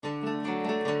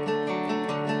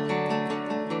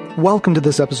Welcome to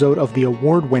this episode of the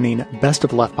award-winning Best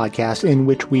of Left podcast, in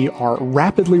which we are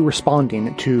rapidly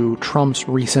responding to Trump's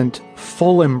recent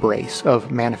full embrace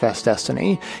of Manifest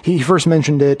Destiny. He first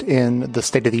mentioned it in the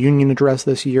State of the Union address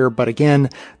this year, but again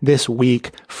this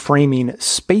week framing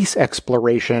space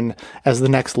exploration as the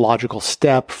next logical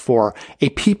step for a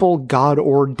people God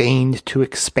ordained to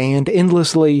expand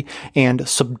endlessly and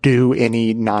subdue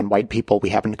any non-white people we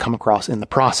happen to come across in the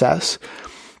process.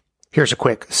 Here's a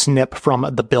quick snip from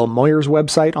the Bill Moyers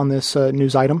website on this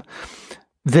news item.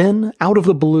 Then, out of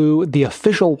the blue, the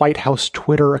official White House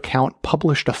Twitter account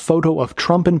published a photo of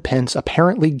Trump and Pence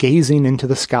apparently gazing into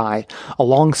the sky,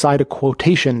 alongside a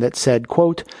quotation that said,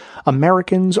 quote,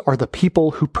 "Americans are the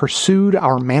people who pursued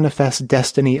our manifest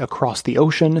destiny across the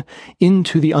ocean,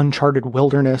 into the uncharted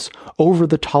wilderness, over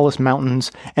the tallest mountains,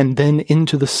 and then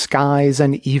into the skies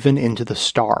and even into the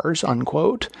stars,"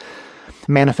 unquote.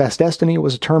 Manifest Destiny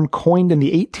was a term coined in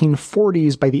the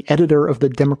 1840s by the editor of the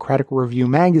Democratic Review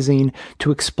magazine to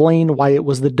explain why it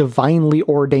was the divinely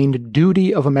ordained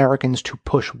duty of Americans to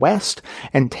push west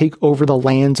and take over the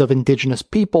lands of indigenous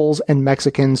peoples and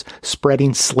Mexicans,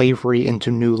 spreading slavery into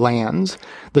new lands.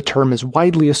 The term is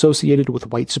widely associated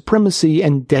with white supremacy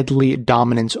and deadly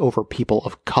dominance over people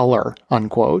of color,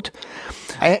 unquote.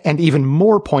 And even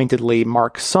more pointedly,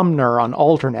 Mark Sumner on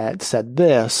Alternet said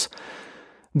this: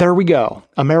 "There we go.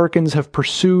 Americans have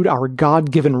pursued our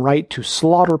God-given right to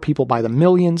slaughter people by the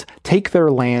millions, take their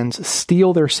lands,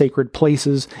 steal their sacred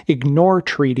places, ignore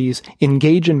treaties,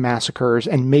 engage in massacres,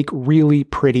 and make really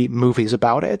pretty movies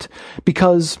about it.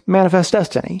 Because Manifest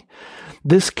Destiny."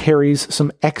 This carries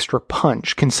some extra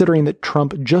punch, considering that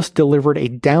Trump just delivered a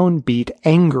downbeat,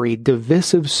 angry,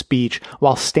 divisive speech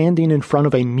while standing in front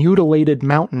of a mutilated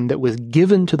mountain that was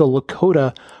given to the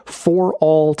Lakota for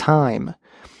all time.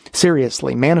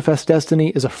 Seriously, Manifest Destiny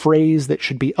is a phrase that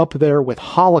should be up there with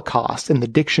Holocaust in the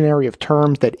dictionary of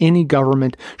terms that any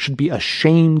government should be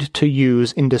ashamed to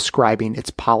use in describing its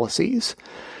policies.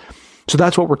 So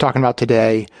that's what we're talking about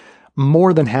today.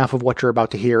 More than half of what you're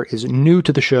about to hear is new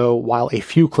to the show, while a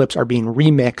few clips are being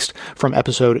remixed from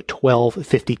episode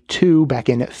 1252 back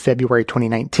in February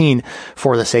 2019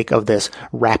 for the sake of this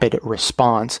rapid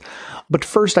response. But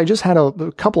first, I just had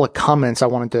a couple of comments I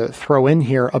wanted to throw in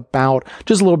here about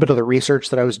just a little bit of the research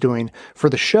that I was doing for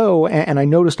the show, and I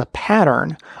noticed a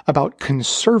pattern about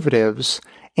conservatives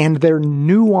and their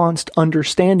nuanced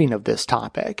understanding of this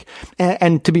topic.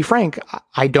 And to be frank,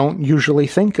 I don't usually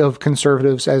think of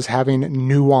conservatives as having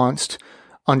nuanced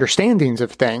understandings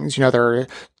of things. You know, they're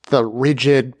the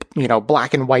rigid,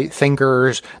 black and white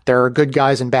thinkers. There are good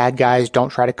guys and bad guys. Don't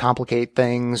try to complicate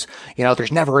things.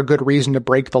 There's never a good reason to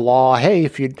break the law. Hey,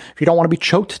 if you don't want to be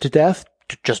choked to death,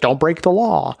 just don't break the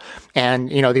law. And,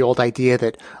 the old idea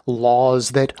that laws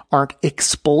that aren't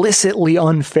explicitly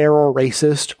unfair or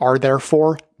racist are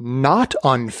therefore not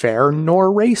unfair nor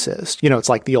racist. It's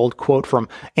like the old quote from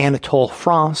Anatole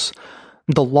France: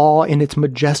 "The law in its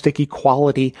majestic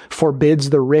equality forbids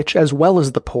the rich as well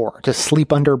as the poor to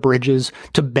sleep under bridges,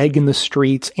 to beg in the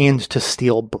streets, and to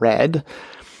steal bread."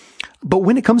 But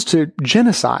when it comes to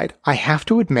genocide, I have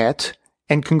to admit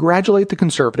and congratulate the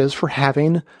conservatives for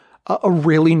having a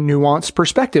really nuanced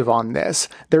perspective on this.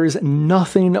 There is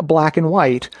nothing black and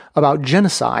white about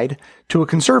genocide to a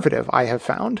conservative, I have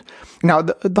found. Now,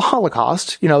 the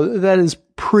Holocaust, that is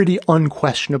pretty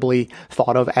unquestionably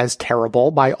thought of as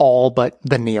terrible by all but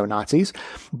the neo-Nazis.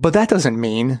 But that doesn't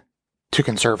mean to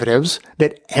conservatives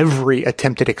that every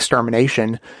attempted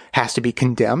extermination has to be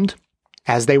condemned.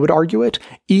 As they would argue it,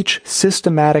 each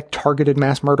systematic targeted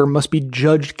mass murder must be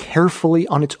judged carefully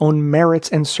on its own merits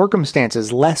and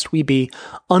circumstances, lest we be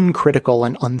uncritical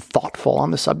and unthoughtful on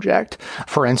the subject.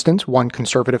 For instance, one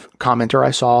conservative commenter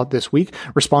I saw this week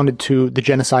responded to the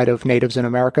genocide of natives in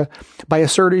America by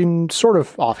asserting, sort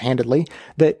of offhandedly,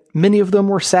 that many of them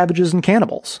were savages and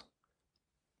cannibals.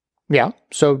 Yeah,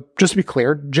 so just to be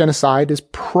clear, genocide is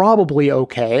probably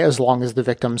okay as long as the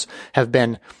victims have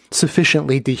been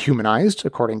sufficiently dehumanized,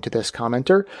 according to this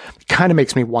commenter. It kind of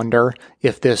makes me wonder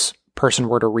if this person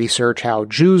were to research how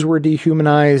Jews were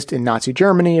dehumanized in Nazi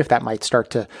Germany, if that might start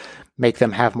to make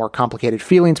them have more complicated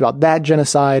feelings about that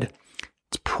genocide.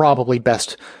 It's probably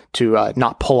best to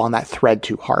not pull on that thread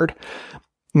too hard.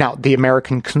 Now, the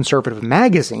American Conservative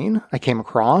magazine I came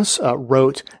across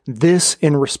wrote this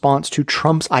in response to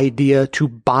Trump's idea to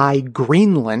buy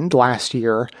Greenland last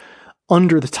year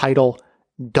under the title,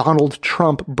 "Donald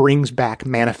Trump Brings Back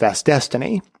Manifest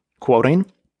Destiny." Quoting,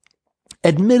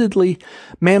 Admittedly,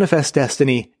 Manifest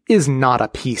Destiny is not a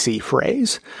PC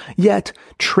phrase. Yet,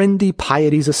 trendy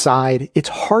pieties aside, it's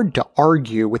hard to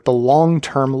argue with the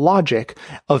long-term logic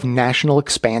of national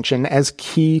expansion as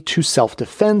key to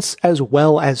self-defense as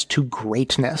well as to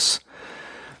greatness.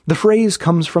 The phrase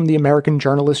comes from the American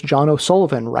journalist John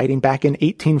O'Sullivan, writing back in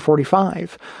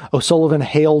 1845. O'Sullivan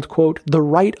hailed, quote, "the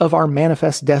right of our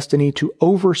manifest destiny to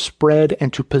overspread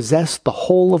and to possess the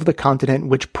whole of the continent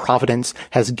which Providence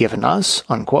has given us,"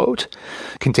 unquote.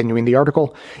 Continuing the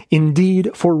article,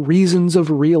 "Indeed, for reasons of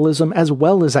realism as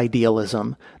well as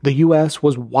idealism, the U.S.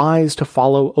 was wise to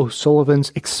follow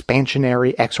O'Sullivan's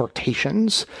expansionary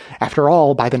exhortations. After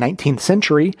all, by the 19th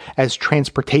century, as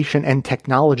transportation and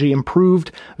technology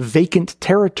improved, vacant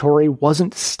territory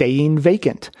wasn't staying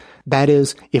vacant. That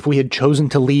is, if we had chosen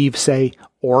to leave, say,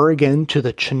 Oregon to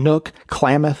the Chinook,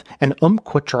 Klamath, and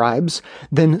Umpqua tribes,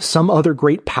 then some other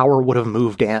great power would have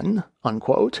moved in,"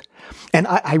 unquote. And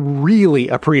I really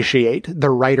appreciate the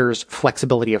writer's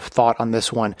flexibility of thought on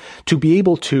this one, to be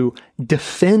able to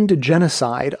defend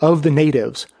genocide of the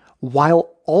natives while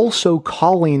also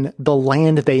calling the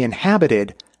land they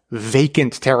inhabited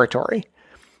vacant territory.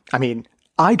 I mean,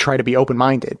 I try to be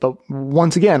open-minded, but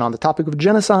once again, on the topic of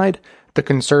genocide, the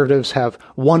conservatives have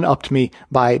one-upped me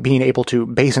by being able to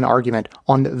base an argument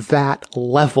on that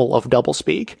level of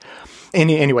doublespeak.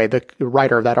 Anyway, the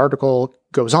writer of that article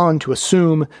goes on to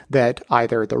assume that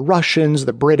either the Russians,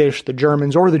 the British, the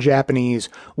Germans, or the Japanese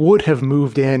would have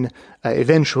moved in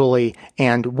eventually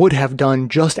and would have done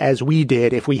just as we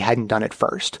did if we hadn't done it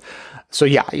first. So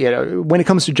yeah, when it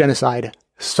comes to genocide,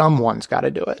 someone's got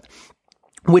to do it.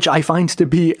 Which I find to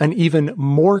be an even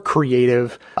more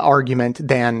creative argument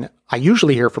than I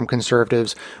usually hear from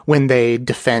conservatives when they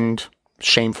defend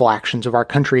shameful actions of our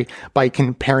country by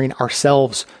comparing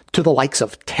ourselves to the likes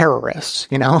of terrorists.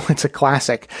 It's a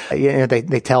classic.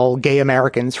 They tell gay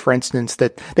Americans, for instance,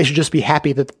 that they should just be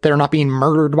happy that they're not being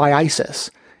murdered by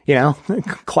ISIS.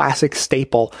 Classic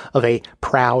staple of a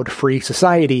proud, free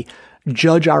society.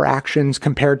 Judge our actions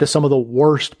compared to some of the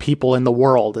worst people in the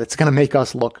world. It's going to make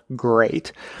us look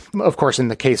great. Of course, in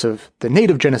the case of the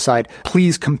native genocide,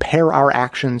 please compare our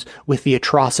actions with the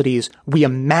atrocities we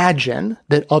imagine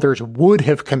that others would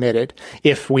have committed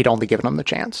if we'd only given them the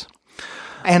chance.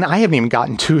 And I haven't even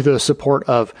gotten to the support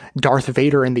of Darth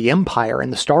Vader and the Empire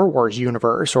in the Star Wars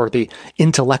universe, or the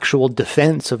intellectual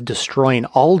defense of destroying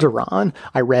Alderaan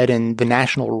I read in the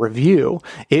National Review.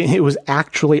 It was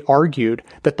actually argued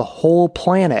that the whole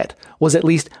planet was at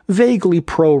least vaguely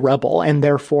pro-rebel, and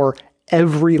therefore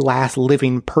every last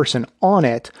living person on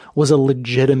it was a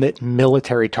legitimate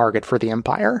military target for the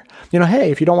Empire.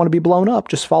 Hey, if you don't want to be blown up,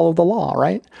 just follow the law,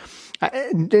 right?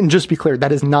 And just be clear,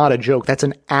 that is not a joke. That's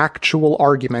an actual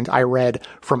argument I read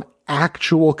from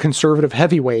actual conservative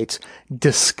heavyweights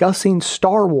discussing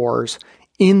Star Wars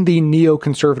in the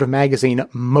neoconservative magazine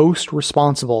most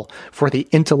responsible for the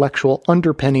intellectual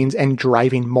underpinnings and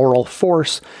driving moral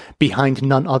force behind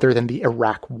none other than the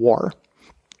Iraq War.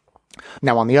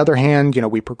 Now, on the other hand,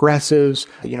 we progressives,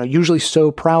 usually so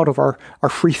proud of our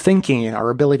free thinking and our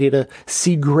ability to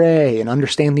see gray and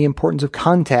understand the importance of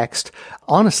context.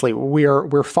 Honestly,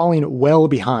 we're falling well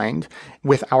behind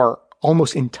with our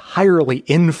almost entirely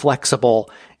inflexible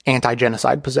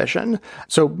anti-genocide position.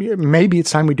 So maybe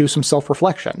it's time we do some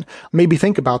self-reflection. Maybe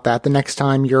think about that the next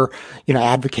time you're,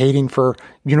 advocating for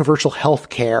universal health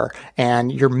care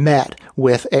and you're met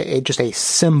with just a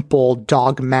simple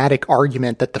dogmatic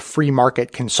argument that the free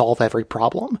market can solve every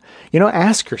problem.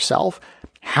 Ask yourself,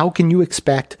 how can you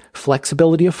expect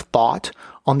flexibility of thought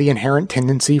on the inherent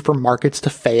tendency for markets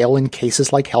to fail in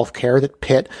cases like healthcare that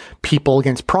pit people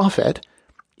against profit,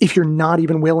 if you're not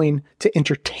even willing to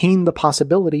entertain the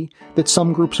possibility that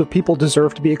some groups of people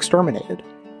deserve to be exterminated?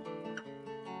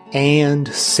 And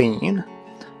scene.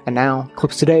 And now,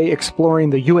 clips today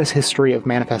exploring the U.S. history of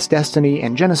Manifest Destiny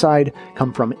and genocide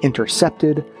come from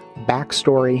Intercepted,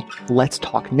 Backstory, Let's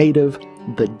Talk Native,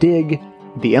 The Dig,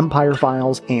 The Empire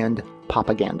Files, and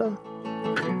Propaganda.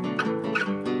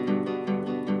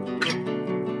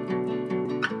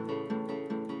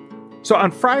 So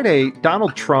on Friday,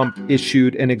 Donald Trump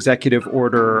issued an executive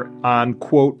order on,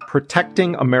 quote,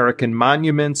 protecting American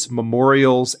monuments,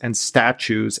 memorials, and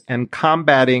statues and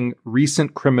combating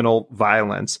recent criminal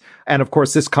violence. And of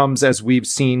course, this comes as we've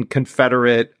seen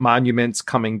Confederate monuments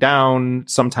coming down.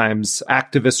 Sometimes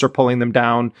activists are pulling them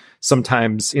down.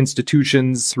 Sometimes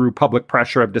institutions, through public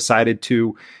pressure, have decided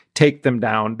to take them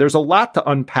down. There's a lot to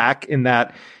unpack in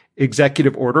that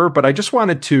executive order, but I just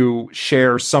wanted to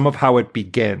share some of how it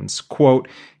begins. Quote,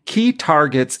 key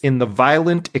targets in the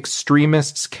violent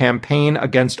extremists' campaign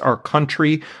against our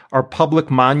country are public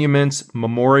monuments,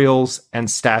 memorials, and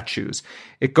statues.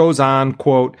 It goes on,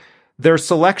 quote, their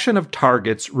selection of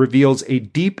targets reveals a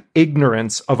deep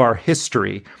ignorance of our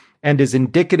history and is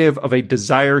indicative of a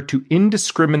desire to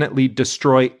indiscriminately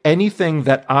destroy anything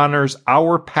that honors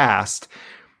our past.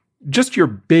 Just your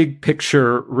big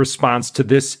picture response to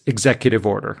this executive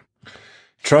order.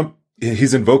 Trump,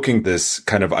 he's invoking this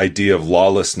kind of idea of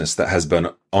lawlessness that has been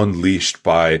unleashed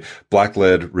by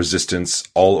Black-led resistance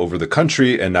all over the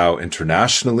country and now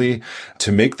internationally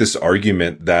to make this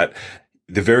argument that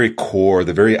the very core,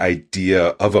 the very idea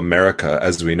of America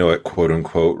as we know it, quote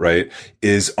unquote, right,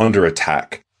 is under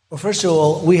attack. Well, first of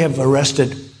all, we have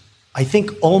arrested, I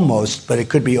think almost, but it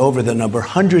could be over the number,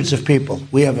 hundreds of people.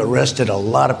 We have arrested a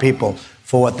lot of people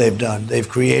for what they've done. They've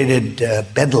created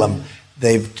bedlam.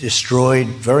 They've destroyed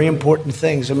very important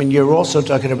things. I mean, you're also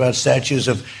talking about statues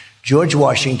of George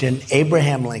Washington,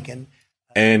 Abraham Lincoln.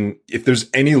 And if there's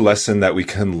any lesson that we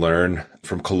can learn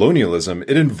from colonialism,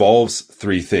 it involves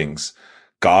three things: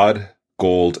 God,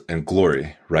 gold, and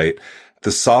glory, right?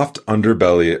 The soft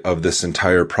underbelly of this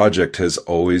entire project has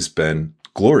always been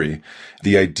glory.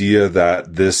 The idea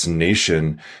that this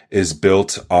nation is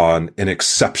built on an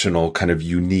exceptional kind of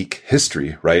unique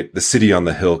history, right? The city on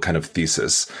the hill kind of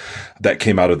thesis that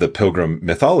came out of the Pilgrim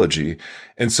mythology.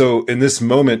 And so in this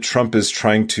moment, Trump is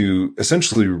trying to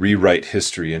essentially rewrite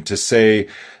history and to say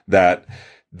that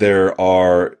there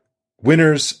are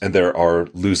winners and there are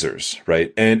losers,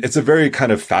 right? And it's a very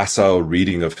kind of facile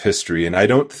reading of history. And I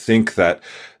don't think that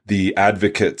the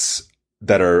advocates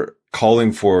that are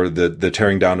calling for the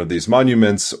tearing down of these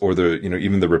monuments or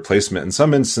even the replacement in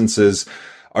some instances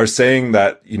are saying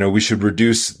that, we should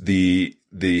reduce the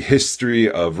history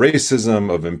of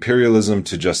racism, of imperialism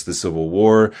to just the Civil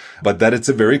War, but that it's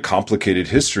a very complicated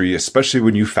history, especially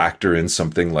when you factor in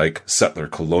something like settler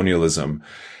colonialism.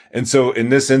 And so in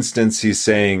this instance, he's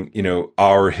saying,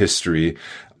 our history,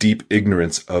 deep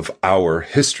ignorance of our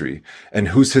history. And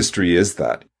whose history is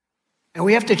that? And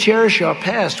we have to cherish our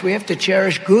past. We have to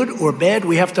cherish good or bad.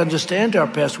 We have to understand our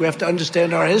past. We have to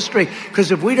understand our history.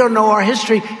 Because if we don't know our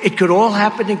history, it could all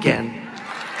happen again.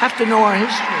 Have to know our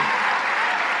history.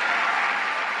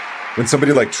 When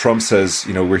somebody like Trump says,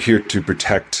 we're here to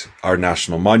protect our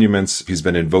national monuments, he's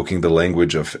been invoking the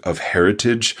language of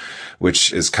heritage,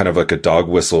 which is kind of like a dog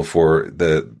whistle for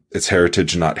it's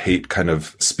heritage, not hate kind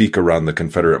of speak around the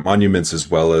Confederate monuments as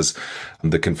well as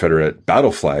the Confederate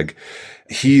battle flag.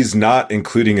 He's not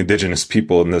including indigenous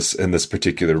people in this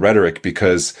particular rhetoric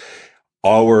because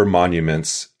our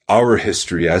monuments, our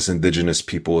history as indigenous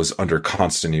people is under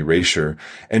constant erasure.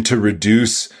 And to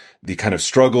reduce the kind of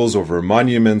struggles over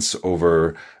monuments,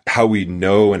 over how we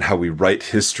know and how we write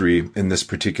history in this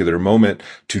particular moment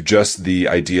to just the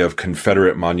idea of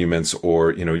Confederate monuments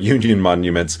or, Union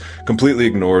monuments completely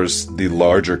ignores the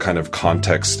larger kind of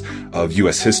context of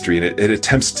U.S. history. And it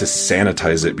attempts to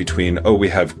sanitize it between, we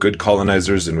have good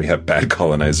colonizers and we have bad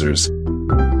colonizers.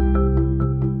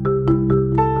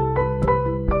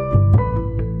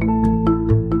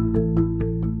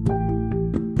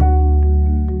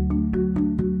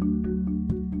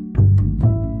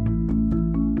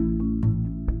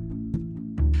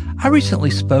 I recently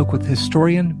spoke with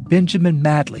historian Benjamin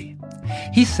Madley.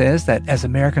 He says that as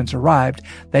Americans arrived,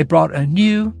 they brought a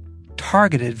new,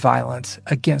 targeted violence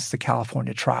against the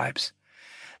California tribes.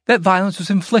 That violence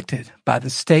was inflicted by the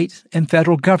state and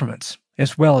federal governments,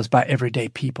 as well as by everyday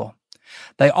people.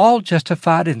 They all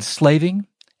justified enslaving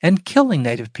and killing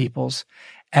Native peoples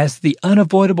as the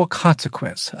unavoidable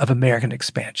consequence of American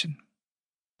expansion.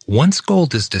 Once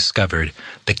gold is discovered,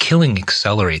 the killing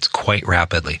accelerates quite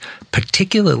rapidly,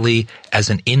 particularly as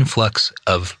an influx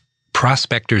of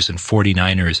prospectors and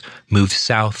 49ers move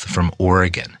south from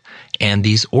Oregon. And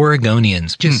these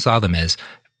Oregonians just saw them as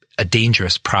a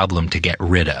dangerous problem to get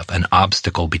rid of, an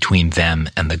obstacle between them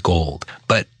and the gold.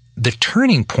 But the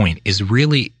turning point is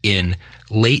really in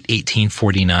late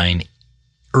 1849,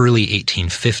 early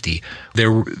 1850,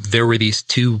 there were these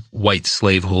two white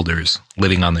slaveholders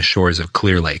living on the shores of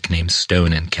Clear Lake named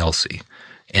Stone and Kelsey,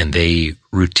 and they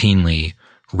routinely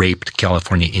raped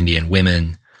California Indian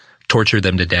women, tortured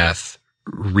them to death,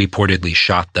 reportedly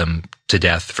shot them to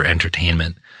death for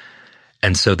entertainment.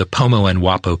 And so the Pomo and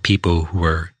Wapo people who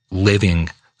were living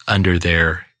under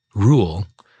their rule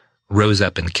rose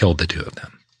up and killed the two of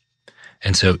them.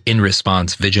 And so in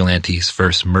response, vigilantes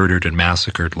first murdered and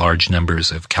massacred large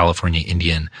numbers of California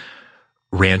Indian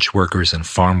ranch workers and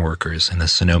farm workers in the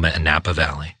Sonoma and Napa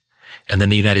Valley. And then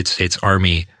the United States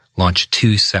Army launched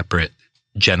two separate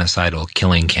genocidal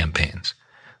killing campaigns.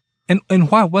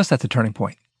 And why was that the turning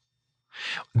point?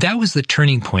 That was the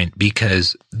turning point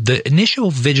because the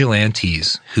initial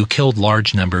vigilantes who killed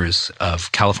large numbers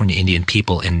of California Indian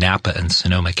people in Napa and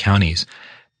Sonoma counties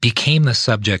became the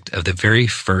subject of the very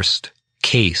first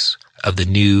case of the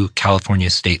new California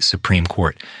State Supreme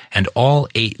Court, and all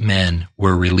 8 men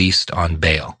were released on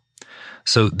bail.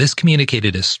 So this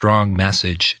communicated a strong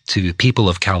message to the people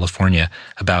of California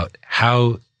about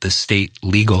how the state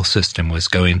legal system was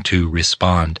going to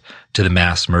respond to the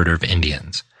mass murder of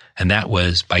Indians. And that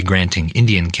was by granting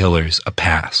Indian killers a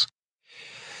pass.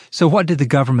 So what did the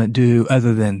government do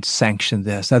other than sanction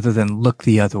this, other than look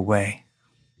the other way?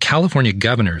 California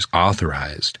governors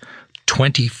authorized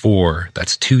 24,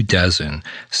 that's 24,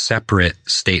 separate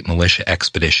state militia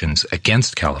expeditions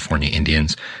against California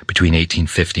Indians between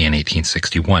 1850 and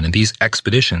 1861. And these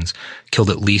expeditions killed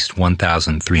at least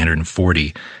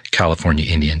 1,340 California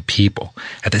Indian people.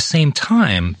 At the same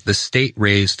time, the state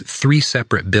raised 3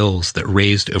 separate bills that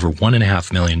raised over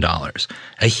 $1.5 million,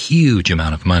 a huge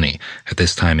amount of money at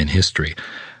this time in history,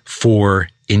 for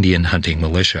Indian hunting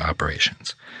militia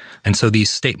operations. And so these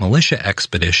state militia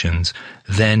expeditions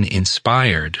then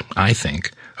inspired, I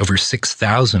think, over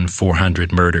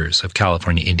 6,400 murders of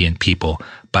California Indian people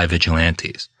by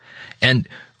vigilantes. And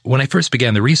when I first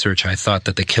began the research, I thought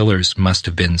that the killers must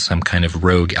have been some kind of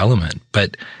rogue element,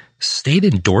 but state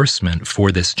endorsement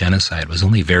for this genocide was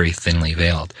only very thinly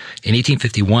veiled. In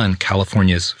 1851,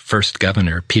 California's first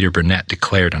governor, Peter Burnett,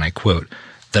 declared, and I quote,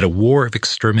 that a war of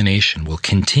extermination will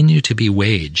continue to be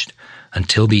waged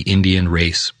until the Indian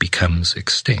race becomes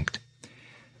extinct.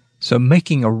 So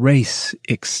making a race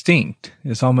extinct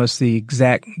is almost the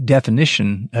exact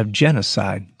definition of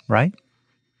genocide, right?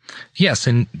 Yes,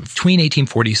 and between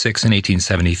 1846 and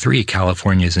 1873,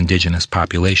 California's indigenous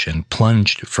population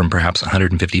plunged from perhaps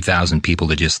 150,000 people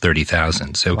to just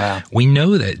 30,000. So wow. We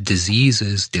know that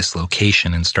diseases,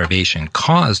 dislocation, and starvation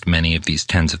caused many of these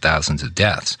tens of thousands of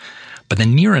deaths. But the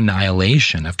near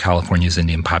annihilation of California's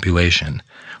Indian population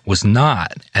was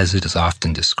not, as it is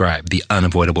often described, the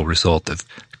unavoidable result of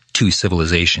 2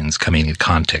 civilizations coming in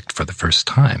contact for the first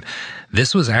time.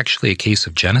 This was actually a case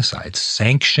of genocide,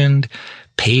 sanctioned,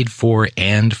 paid for,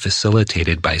 and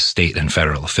facilitated by state and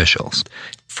federal officials.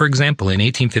 For example, in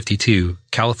 1852,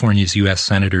 California's U.S.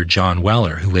 Senator John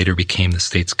Weller, who later became the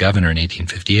state's governor in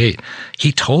 1858,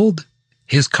 he told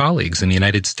his colleagues in the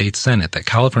United States Senate that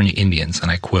California Indians, and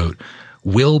I quote,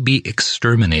 will be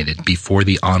exterminated before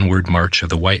the onward march of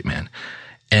the white man.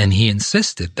 And he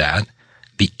insisted that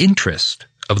the interest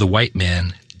of the white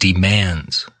man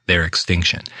demands their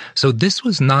extinction. So this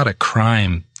was not a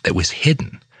crime that was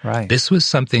hidden. Right. This was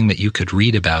something that you could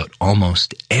read about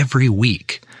almost every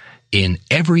week in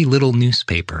every little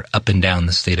newspaper up and down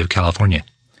the state of California.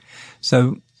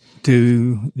 So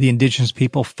do the indigenous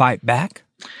people fight back?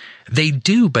 They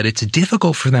do, but it's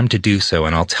difficult for them to do so,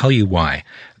 and I'll tell you why.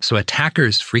 So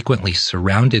attackers frequently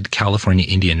surrounded California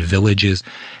Indian villages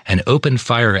and opened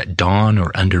fire at dawn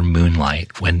or under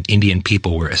moonlight when Indian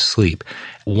people were asleep.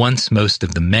 Once most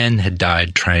of the men had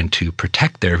died trying to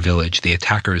protect their village, the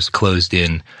attackers closed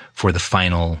in for the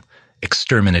final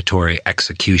exterminatory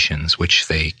executions, which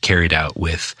they carried out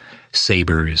with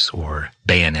sabers or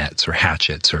bayonets or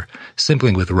hatchets or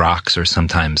simply with rocks or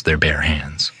sometimes their bare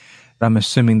hands. I'm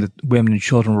assuming that women and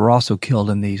children were also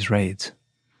killed in these raids.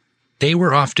 They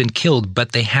were often killed,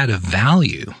 but they had a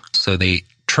value. So they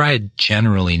tried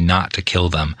generally not to kill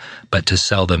them, but to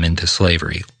sell them into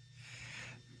slavery.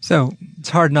 So it's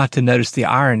hard not to notice the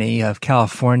irony of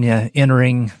California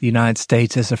entering the United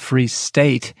States as a free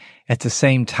state at the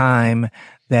same time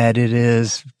that it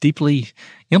is deeply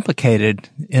implicated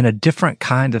in a different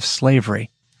kind of slavery.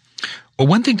 Well,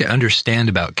 one thing to understand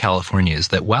about California is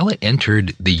that while it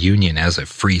entered the Union as a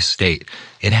free state,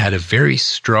 it had a very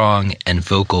strong and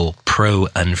vocal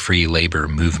pro-unfree labor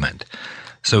movement.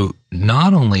 So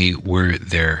not only were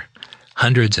there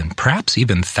hundreds and perhaps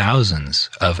even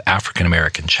thousands of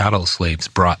African-American chattel slaves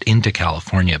brought into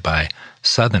California by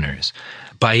Southerners,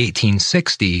 by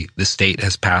 1860, the state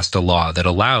has passed a law that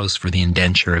allows for the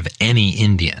indenture of any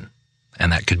Indian.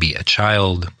 And that could be a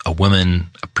child, a woman,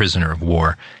 a prisoner of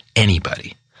war,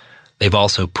 anybody. They've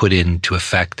also put into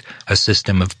effect a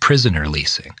system of prisoner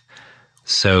leasing.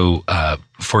 So,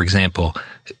 for example,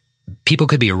 people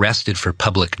could be arrested for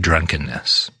public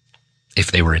drunkenness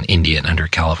if they were an Indian under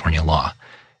California law.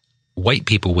 White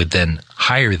people would then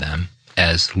hire them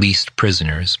as leased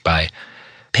prisoners by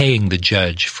paying the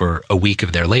judge for a week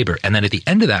of their labor. And then at the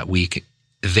end of that week,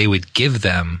 they would give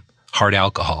them hard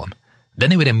alcohol. Then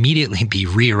they would immediately be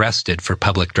rearrested for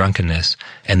public drunkenness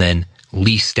and then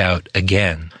leased out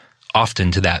again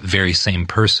often to that very same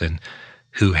person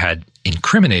who had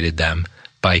incriminated them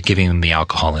by giving them the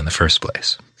alcohol in the first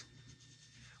place.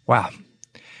 Wow.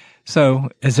 So,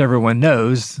 as everyone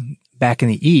knows, back in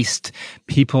the East,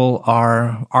 people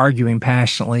are arguing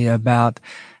passionately about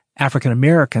African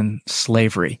American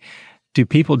slavery. Do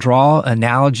people draw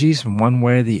analogies from one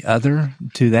way or the other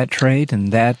to that trade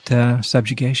and that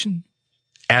subjugation?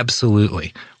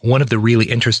 Absolutely. One of the really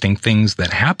interesting things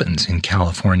that happens in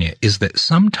California is that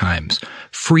sometimes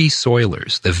free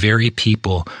soilers, the very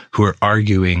people who are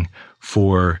arguing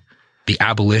for the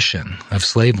abolition of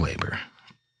slave labor,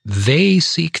 they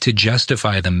seek to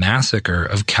justify the massacre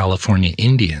of California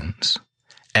Indians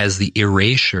as the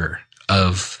erasure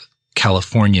of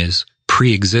California's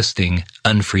pre-existing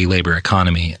unfree labor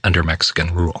economy under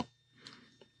Mexican rule.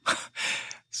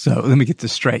 So let me get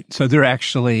this straight. So they're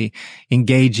actually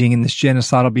engaging in this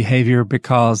genocidal behavior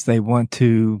because they want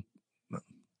to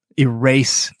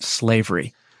erase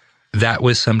slavery. That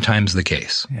was sometimes the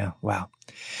case. Yeah. Wow.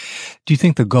 Do you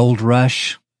think the gold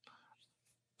rush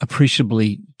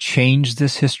appreciably changed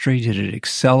this history? Did it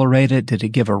accelerate it? Did it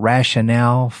give a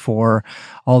rationale for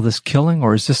all this killing?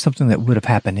 Or is this something that would have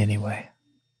happened anyway?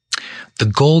 The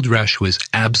gold rush was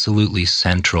absolutely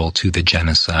central to the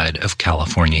genocide of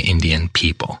California Indian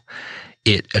people.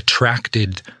 It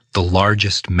attracted the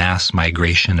largest mass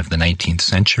migration of the 19th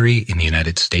century in the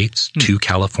United States to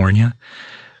California.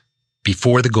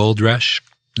 Before the gold rush,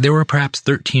 there were perhaps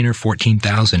 13 or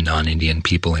 14,000 non-Indian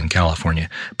people in California.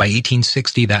 By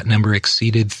 1860, that number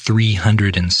exceeded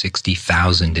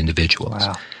 360,000 individuals.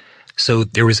 Wow. So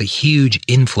there was a huge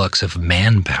influx of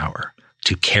manpower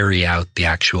to carry out the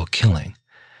actual killing.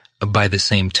 By the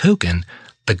same token,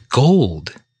 the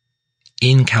gold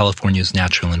in California's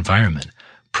natural environment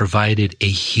provided a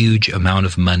huge amount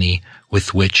of money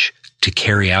with which to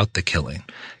carry out the killing.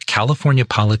 California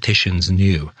politicians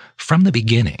knew from the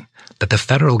beginning that the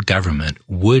federal government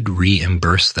would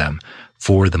reimburse them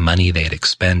for the money they had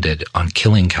expended on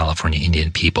killing California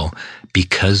Indian people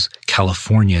because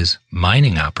California's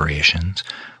mining operations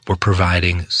were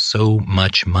providing so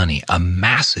much money, a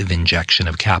massive injection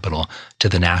of capital to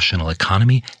the national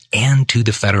economy and to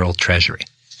the federal treasury.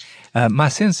 My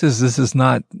sense is this is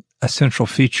not a central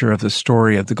feature of the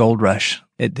story of the gold rush.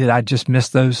 Did I just miss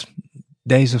those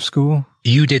days of school?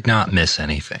 You did not miss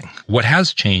anything. What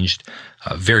has changed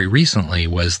very recently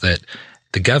was that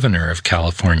the governor of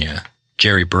California,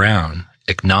 Jerry Brown,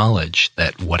 acknowledged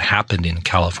that what happened in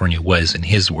California was, in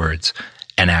his words,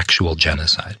 an actual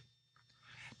genocide.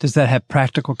 Does that have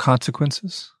practical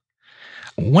consequences?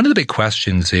 One of the big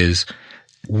questions is,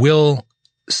 will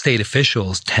state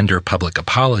officials tender public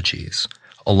apologies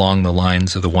along the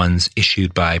lines of the ones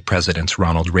issued by Presidents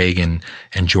Ronald Reagan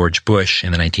and George Bush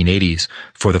in the 1980s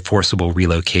for the forcible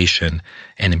relocation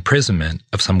and imprisonment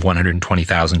of some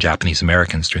 120,000 Japanese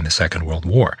Americans during the Second World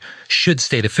War? Should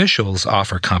state officials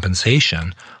offer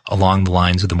compensation along the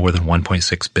lines of the more than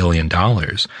 $1.6 billion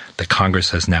that Congress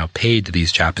has now paid to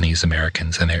these Japanese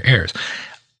Americans and their heirs?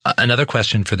 Another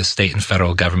question for the state and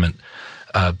federal government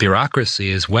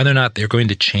bureaucracy is whether or not they're going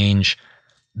to change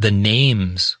the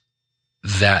names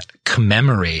that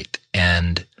commemorate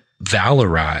and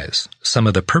valorize some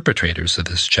of the perpetrators of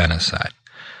this genocide.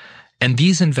 And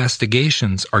these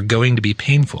investigations are going to be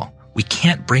painful. We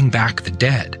can't bring back the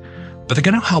dead, but they're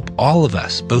going to help all of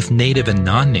us, both native and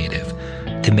non-native,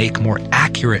 to make more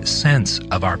accurate sense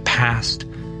of our past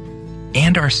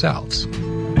and ourselves.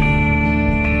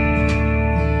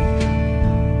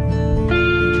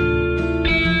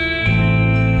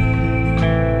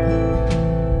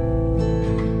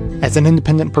 As an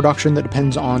independent production that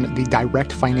depends on the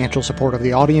direct financial support of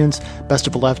the audience, Best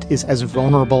of the Left is as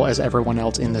vulnerable as everyone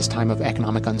else in this time of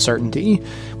economic uncertainty.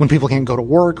 When people can't go to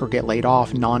work or get laid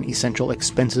off, non-essential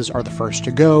expenses are the first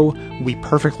to go. We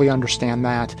perfectly understand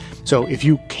that. So if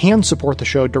you can support the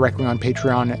show directly on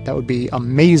Patreon, that would be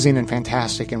amazing and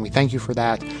fantastic, and we thank you for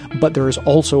that. But there is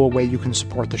also a way you can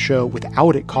support the show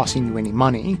without it costing you any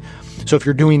money. So if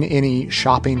you're doing any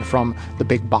shopping from the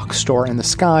big box store in the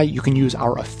sky, you can use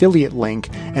our affiliate link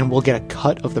and we'll get a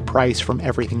cut of the price from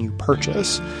everything you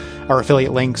purchase. Our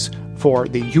affiliate links for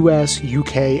the US,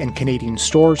 UK, and Canadian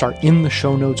stores are in the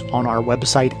show notes on our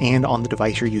website and on the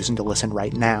device you're using to listen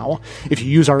right now. If you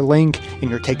use our link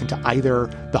and you're taken to either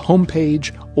the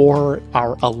homepage or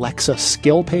our Alexa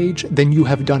skill page, then you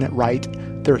have done it right.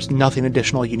 There's nothing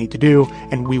additional you need to do,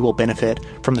 and we will benefit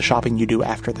from the shopping you do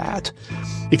after that.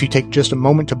 If you take just a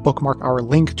moment to bookmark our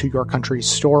link to your country's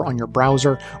store on your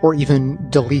browser, or even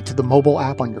delete the mobile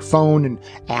app on your phone and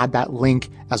add that link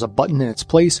as a button in its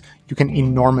place, you can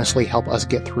enormously help us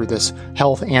get through this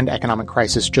health and economic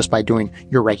crisis just by doing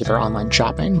your regular online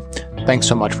shopping. Thanks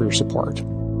so much for your support.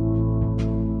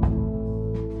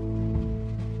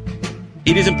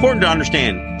 It is important to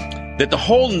understand that the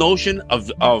whole notion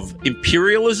of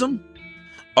imperialism,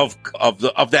 of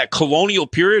that colonial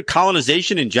period,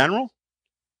 colonization in general,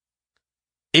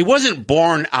 it wasn't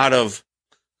born out of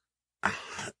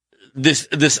this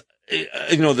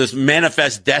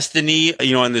manifest destiny,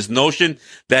 and this notion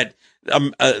that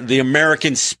the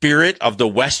American spirit of the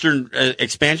Western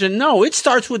expansion. No, it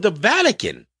starts with the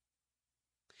Vatican.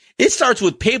 It starts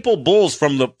with papal bulls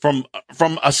from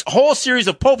a whole series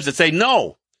of popes that say,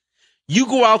 no, you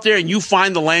go out there and you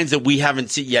find the lands that we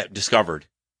haven't yet discovered.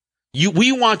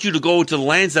 We want you to go to the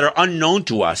lands that are unknown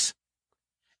to us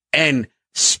and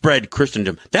spread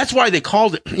Christendom. That's why they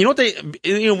called it,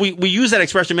 we use that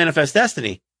expression manifest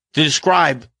destiny to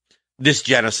describe this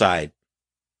genocide.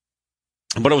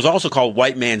 But it was also called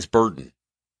white man's burden.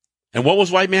 And what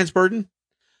was white man's burden?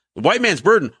 The white man's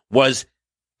burden was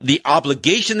the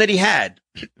obligation that he had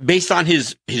based on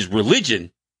his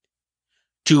religion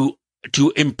to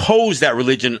impose that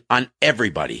religion on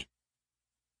everybody.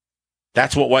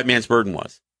 That's what white man's burden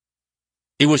was.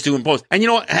 It was to impose. And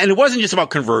and it wasn't just about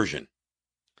conversion.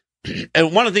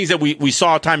 And one of the things that we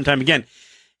saw time and time again,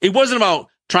 it wasn't about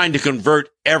trying to convert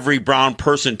every brown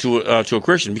person to a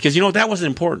Christian, because that wasn't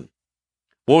important.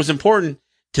 What was important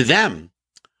to them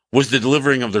was the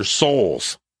delivering of their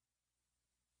souls.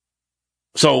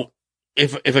 So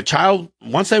if a child,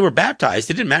 once they were baptized,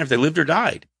 it didn't matter if they lived or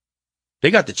died. They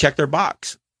got to check their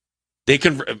box.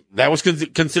 That was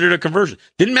considered a conversion.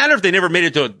 Didn't matter if they never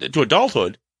made it to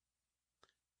adulthood.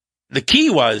 The key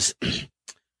was,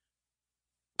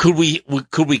 could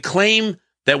we claim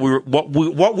that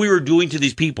what we were doing to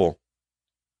these people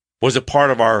was a part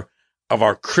of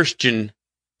our Christian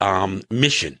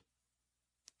mission,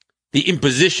 the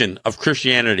imposition of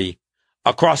Christianity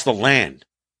across the land,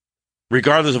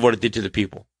 regardless of what it did to the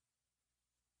people.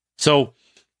 So,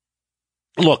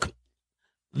 look,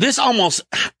 this almost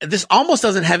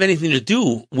doesn't have anything to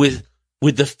do with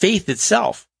the faith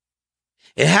itself.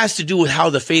 It has to do with how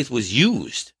the faith was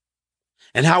used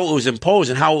and how it was imposed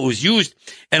and how it was used,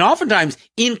 and oftentimes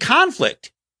in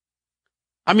conflict.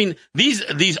 I mean,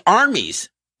 these armies,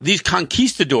 these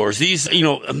conquistadors, these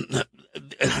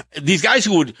guys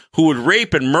who would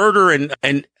rape and murder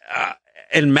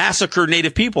and massacre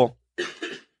native people,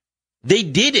 they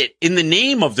did it in the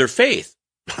name of their faith.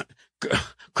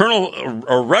 Colonel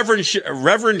or Reverend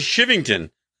Shivington.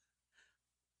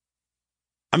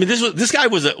 I mean, this guy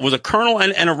was a colonel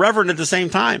and a reverend at the same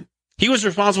time. He was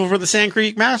responsible for the Sand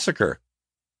Creek Massacre.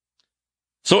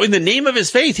 So in the name of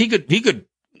his faith, he could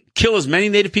kill as many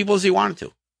native people as he wanted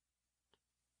to,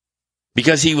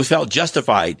 because he felt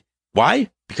justified. Why?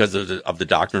 Because of the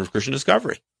doctrine of Christian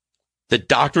discovery, the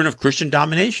doctrine of Christian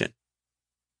domination.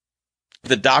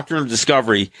 The doctrine of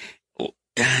discovery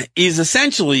is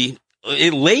essentially,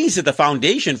 it lays at the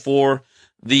foundation for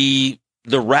the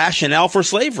rationale for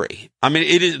slavery. I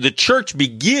mean, the church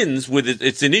begins with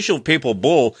its initial papal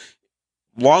bull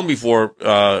long before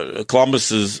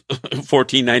Columbus's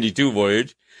 1492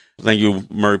 voyage. Thank you,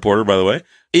 Murray Porter, by the way.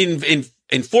 In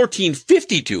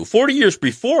 1452, 40 years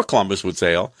before Columbus would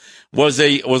sail, was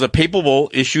a papal bull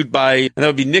issued by, and that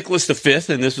would be Nicholas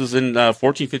V, and this was in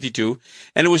 1452,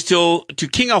 and it was to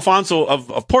King Alfonso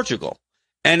of Portugal.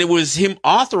 And it was him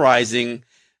authorizing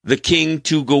the king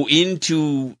to go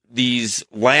into these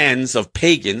lands of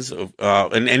pagans,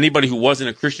 and anybody who wasn't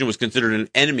a Christian was considered an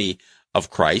enemy of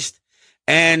Christ,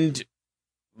 and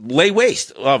lay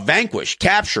waste, vanquish,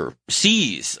 capture,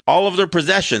 seize all of their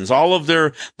possessions, all of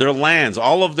their lands,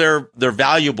 all of their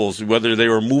valuables, whether they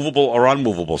were movable or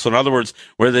unmovable. So in other words,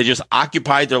 whether they just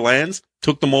occupied their lands,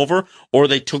 took them over, or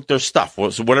they took their stuff,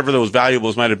 so whatever those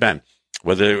valuables might have been,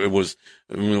 whether it was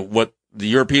what the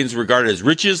Europeans regarded as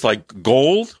riches like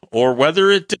gold, or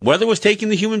whether it was taking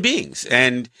the human beings.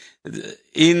 And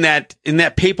in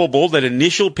that papal bull, that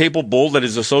initial papal bull that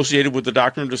is associated with the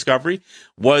doctrine of discovery,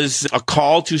 was a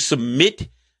call to submit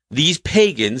these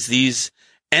pagans, these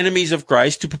enemies of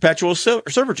Christ, to perpetual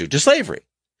servitude, to slavery.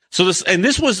 So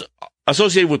this was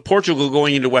associated with Portugal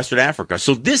going into Western Africa.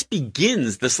 So this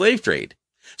begins the slave trade.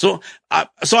 So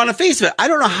on the face of it, I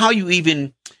don't know how you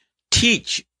even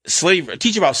teach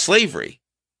about slavery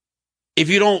if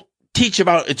you don't teach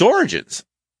about its origins.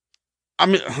 I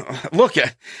mean, look,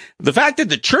 the fact that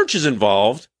the church is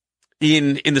involved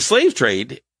in the slave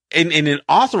trade and in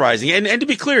authorizing, and to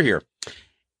be clear here,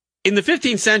 in the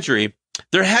 15th century,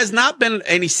 there has not been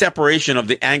any separation of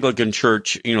the Anglican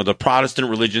Church. The Protestant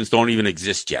religions don't even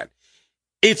exist yet.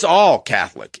 It's all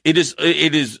Catholic. It is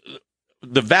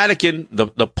the Vatican,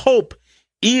 the Pope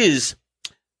is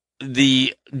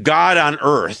the God on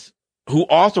earth who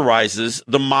authorizes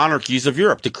the monarchies of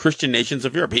Europe, the Christian nations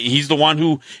of Europe. He's the one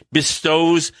who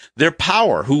bestows their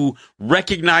power, who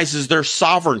recognizes their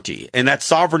sovereignty, and that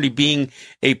sovereignty being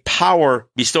a power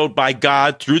bestowed by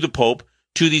God through the Pope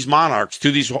to these monarchs,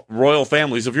 to these royal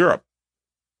families of Europe.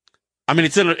 I mean,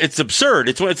 it's absurd.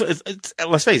 It's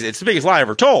let's face it, it's the biggest lie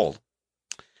ever told.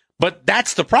 But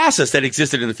that's the process that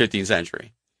existed in the 15th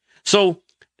century. So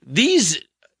these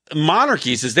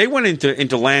monarchies, as they went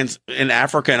into lands in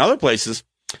Africa and other places,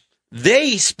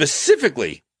 they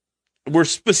were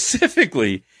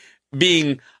specifically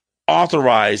being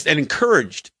authorized and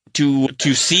encouraged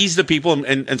to seize the people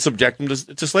and subject them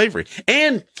to slavery,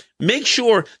 and make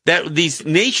sure that these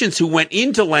nations who went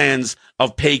into lands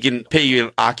of pagan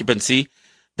occupancy,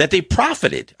 that they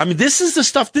profited. I mean, this is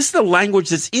the language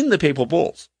that's in the papal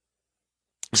bulls.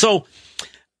 So,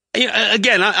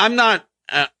 again, I'm not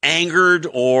angered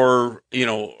or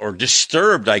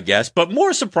disturbed, I guess, but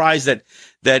more surprised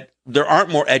that there aren't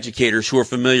more educators who are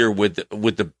familiar with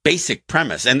the basic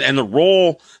premise and the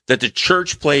role that the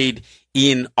church played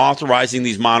in authorizing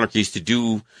these monarchies to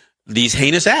do these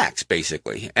heinous acts,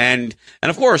 basically. And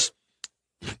of course,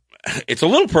 it's a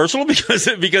little personal because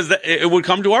it would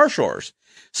come to our shores.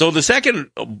 So the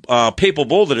second papal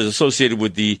bull that is associated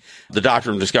with the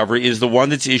doctrine of discovery is the one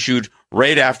that's issued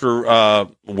right after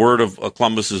word of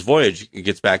Columbus's voyage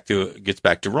gets back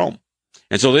to Rome.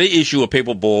 And so they issue a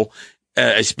papal bull,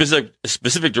 a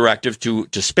specific directive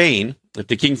to Spain,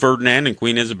 to King Ferdinand and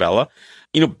Queen Isabella,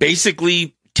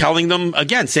 basically telling them,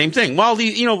 again, same thing. Well,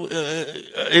 we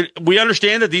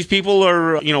understand that these people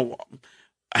are,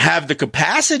 have the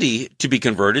capacity to be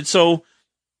converted, so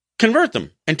convert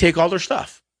them and take all their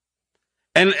stuff.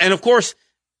 And of course,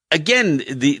 again,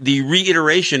 the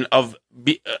reiteration of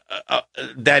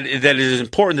that it is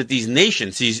important that these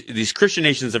nations, these Christian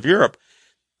nations of Europe,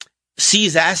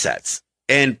 seize assets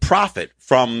and profit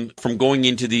from going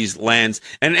into these lands.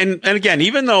 And again,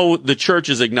 even though the church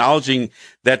is acknowledging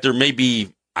that there may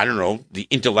be, I don't know, the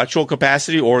intellectual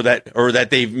capacity or that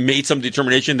they've made some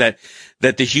determination that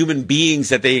the human beings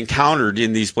that they encountered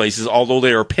in these places, although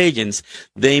they are pagans,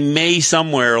 they may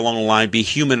somewhere along the line be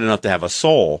human enough to have a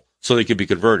soul so they could be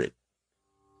converted.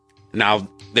 Now,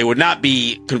 they would not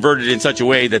be converted in such a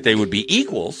way that they would be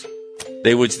equals.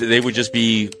 They would just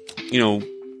be,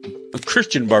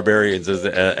 Christian barbarians,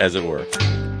 as it were.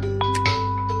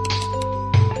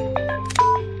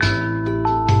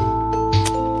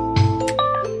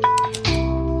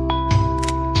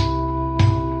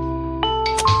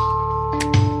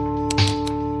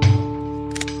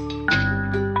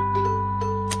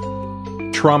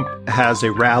 Trump has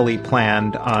a rally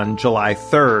planned on July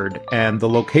 3rd, and the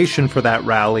location for that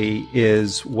rally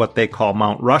is what they call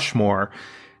Mount Rushmore.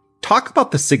 Talk about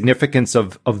the significance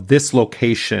of this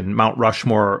location, Mount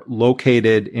Rushmore,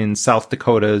 located in South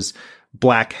Dakota's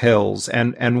Black Hills,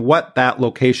 and what that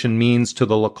location means to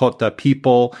the Lakota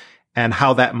people and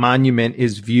how that monument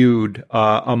is viewed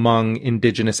among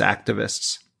indigenous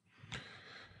activists.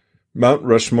 Mount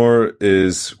Rushmore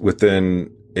is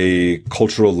within a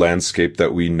cultural landscape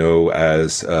that we know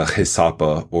as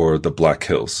Gesapa, or the Black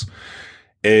Hills.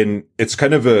 And it's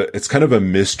kind of a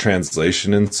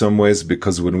mistranslation in some ways,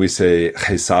 because when we say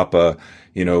Gesapa,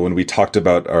 when we talked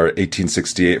about our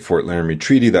 1868 Fort Laramie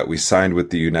Treaty that we signed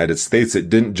with the United States, it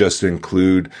didn't just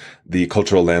include the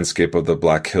cultural landscape of the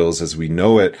Black Hills as we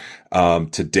know it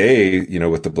today,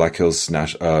 with the Black Hills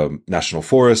National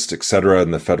Forest, et cetera,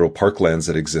 and the federal parklands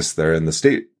that exist there and the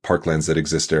state parklands that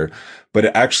exist there. But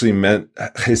it actually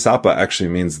Gesapa actually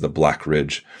means the Black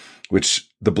Ridge, which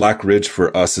the Black Ridge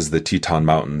for us is the Teton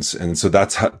Mountains. And so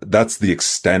that's the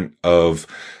extent of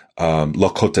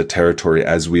Lakota territory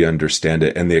as we understand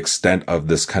it, and the extent of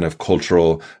this kind of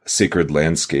cultural sacred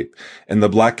landscape. And the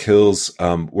Black Hills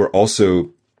were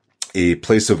also a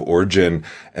place of origin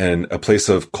and a place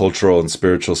of cultural and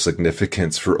spiritual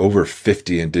significance for over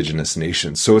 50 indigenous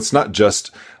nations. So it's not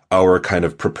just our kind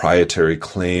of proprietary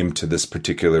claim to this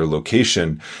particular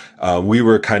location. We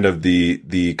were kind of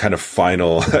the kind of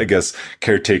final, I guess,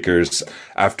 caretakers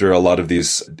after a lot of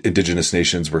these indigenous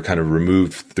nations were kind of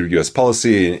removed through U.S.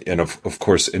 policy and of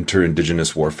course,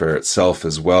 inter-indigenous warfare itself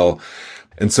as well.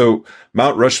 And so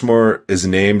Mount Rushmore is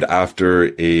named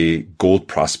after a gold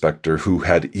prospector who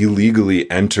had illegally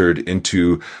entered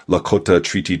into Lakota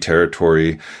Treaty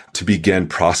territory to begin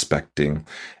prospecting.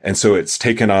 And so it's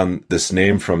taken on this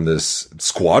name from this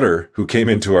squatter who came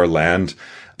into our land.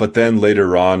 But then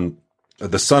later on,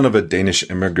 the son of a Danish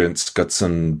immigrant,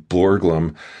 Skutson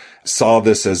Blorglum, saw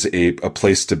this as a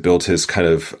place to build his kind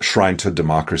of shrine to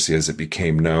democracy, as it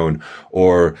became known,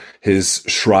 or his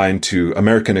shrine to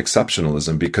American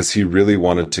exceptionalism, because he really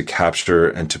wanted to capture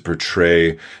and to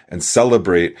portray and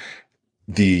celebrate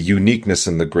the uniqueness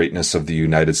and the greatness of the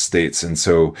United States. And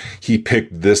so he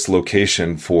picked this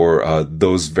location for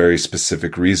those very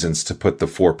specific reasons to put the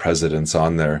 4 presidents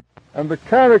on there. And the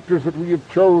characters that we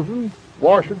have chosen,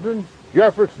 Washington,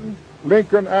 Jefferson,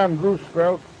 Lincoln, and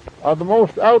Roosevelt, are the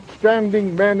most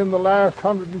outstanding men in the last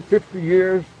 150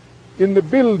 years in the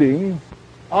building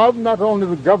of not only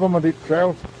the government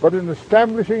itself, but in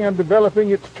establishing and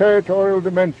developing its territorial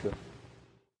dimension.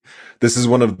 This is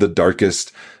one of the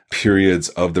darkest periods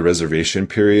of the reservation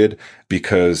period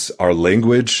because our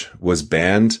language was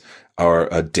banned.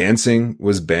 Our dancing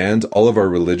was banned. All of our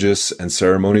religious and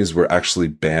ceremonies were actually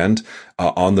banned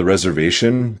on the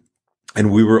reservation. And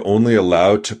we were only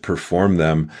allowed to perform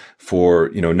them for,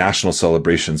 national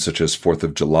celebrations such as 4th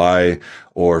of July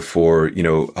or for,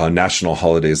 national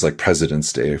holidays like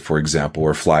President's Day, for example,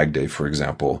 or Flag Day, for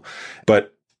example.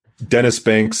 But Dennis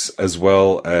Banks, as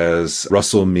well as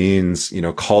Russell Means,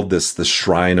 called this the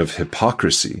shrine of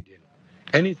hypocrisy.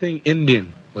 Anything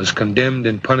Indian was condemned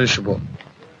and punishable.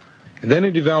 And then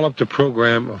he developed a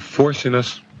program of forcing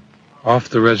us off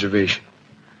the reservation.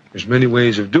 There's many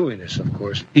ways of doing this, of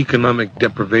course. Economic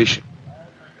deprivation.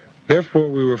 Therefore,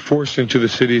 we were forced into the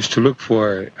cities to look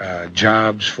for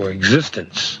jobs for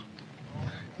existence.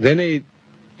 Then they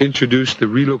introduced the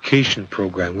relocation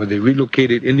program, where they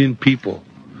relocated Indian people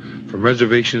from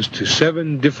reservations to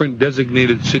 7 different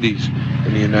designated cities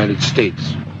in the United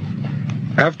States.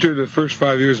 After the first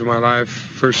 5 years of my life,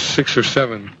 first 6 or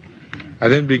 7, I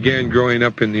then began growing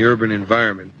up in the urban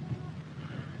environment.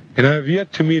 And I have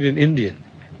yet to meet an Indian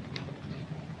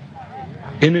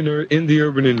in the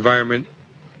urban environment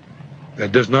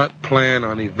that does not plan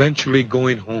on eventually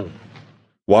going home.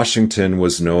 Washington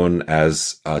was known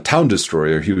as a town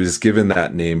destroyer. He was given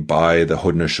that name by the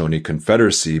Haudenosaunee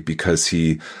Confederacy because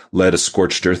he led a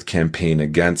scorched earth campaign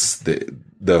against the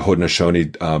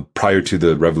Haudenosaunee prior to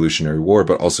the Revolutionary War,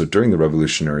 but also during the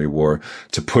Revolutionary War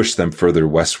to push them further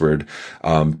westward,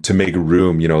 to make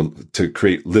room, to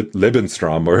create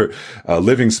Lebensraum or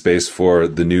living space for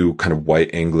the new kind of white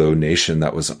Anglo nation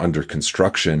that was under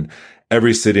construction.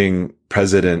 Every sitting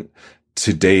president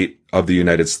to date of the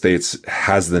United States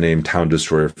has the name Town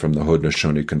Destroyer from the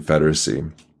Haudenosaunee Confederacy.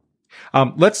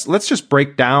 Let's just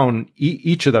break down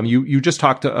each of them. You just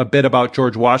talked a bit about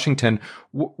George Washington.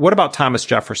 What about Thomas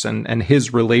Jefferson and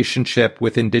his relationship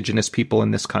with indigenous people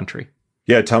in this country?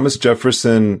 Yeah, Thomas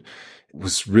Jefferson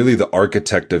was really the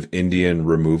architect of Indian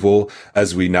removal,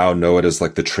 as we now know it as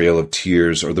like the Trail of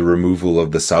Tears, or the removal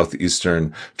of the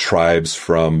southeastern tribes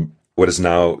from what is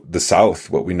now the South,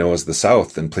 what we know as the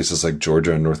South, in places like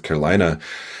Georgia and North Carolina.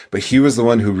 But he was the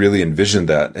one who really envisioned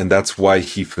that. And that's why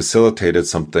he facilitated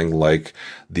something like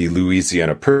the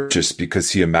Louisiana Purchase,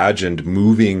 because he imagined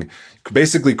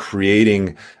basically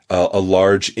creating a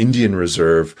large Indian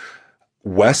reserve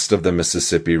west of the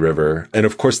Mississippi River. And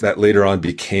of course, that later on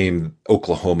became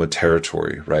Oklahoma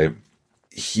Territory, right?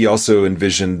 He also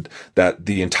envisioned that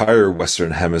the entire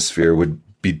Western Hemisphere would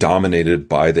be dominated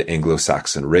by the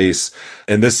Anglo-Saxon race.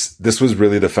 And this was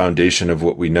really the foundation of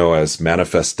what we know as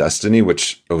manifest destiny,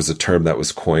 which was a term that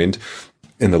was coined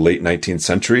in the late 19th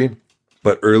century.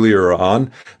 But earlier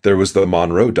on, there was the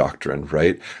Monroe Doctrine,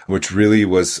 right? Which really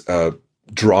was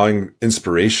drawing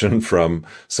inspiration from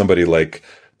somebody like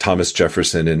Thomas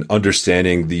Jefferson in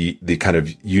understanding the kind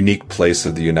of unique place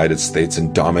of the United States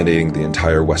and dominating the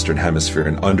entire Western Hemisphere,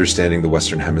 and understanding the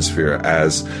Western Hemisphere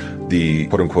as the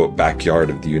quote unquote backyard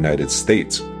of the United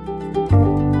States.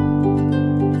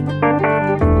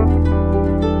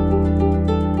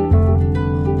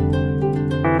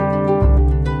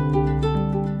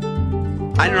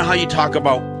 I don't know how you talk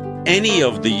about any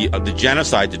of the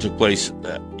genocide that took place,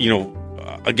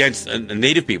 against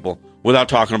Native people without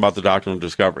talking about the doctrine of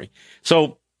discovery.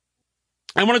 So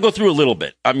I want to go through a little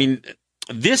bit. I mean,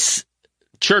 this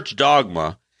church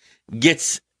dogma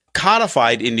gets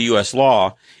codified into U.S.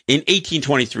 law in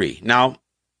 1823. Now,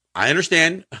 I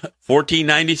understand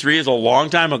 1493 is a long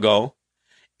time ago.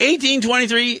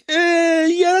 1823,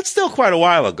 that's still quite a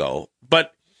while ago.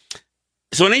 But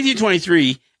so in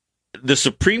 1823, the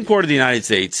Supreme Court of the United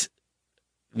States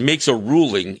makes a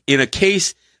ruling in a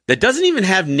case that doesn't even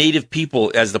have native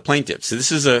people as the plaintiffs. So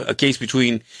this is a case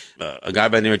between a guy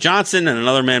by the name of Johnson and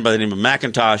another man by the name of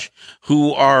McIntosh,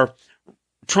 who are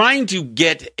trying to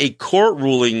get a court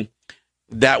ruling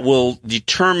that will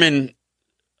determine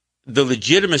the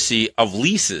legitimacy of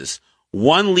leases.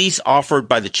 One lease offered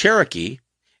by the Cherokee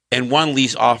and one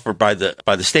lease offered by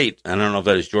the state. I don't know if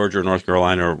that is Georgia or North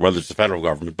Carolina or whether it's the federal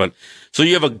government. But so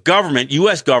you have a government,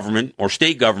 U.S. government or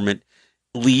state government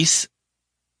lease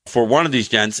for one of these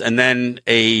gents, and then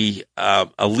a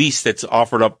lease that's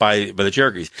offered up by the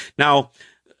Cherokees. Now,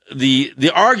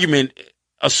 the argument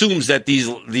assumes that these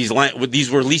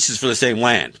were leases for the same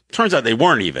land. Turns out they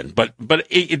weren't even, but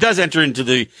it does enter into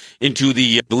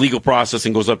the legal process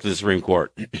and goes up to the Supreme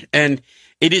Court. And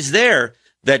it is there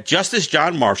that Justice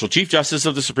John Marshall, Chief Justice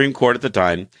of the Supreme Court at the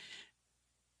time,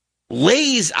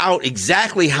 lays out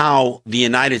exactly how the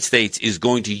United States is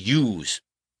going to use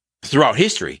throughout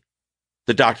history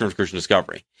the doctrine of Christian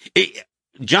discovery.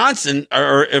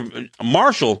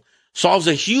 Marshall solves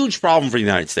a huge problem for the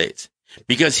United States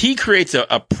because he creates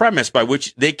a premise by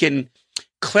which they can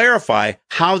clarify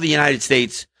how the United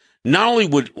States not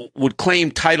only would claim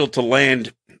title to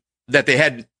land that they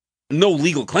had no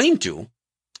legal claim to,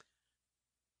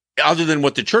 other than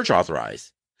what the church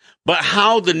authorized, but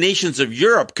how the nations of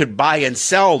Europe could buy and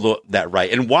sell that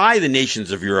right, and why the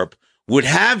nations of Europe would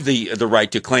have the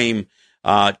right to claim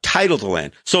title to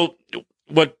land. So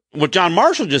what John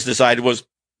Marshall just decided was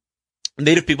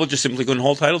native people just simply couldn't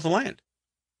hold title to land.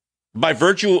 By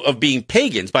virtue of being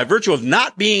pagans, by virtue of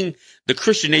not being the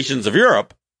Christian nations of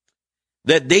Europe,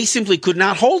 that they simply could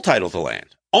not hold title to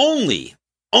land. Only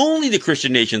the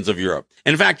Christian nations of Europe.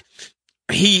 And in fact,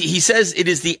 he says it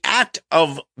is the act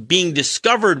of being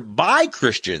discovered by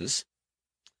Christians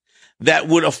that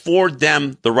would afford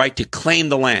them the right to claim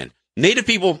the land. Native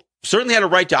people certainly had a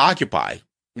right to occupy,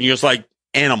 just like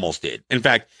animals did. In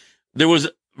fact, there was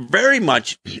very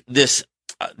much this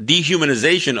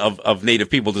dehumanization of native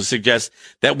people to suggest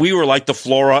that we were like the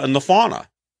flora and the fauna,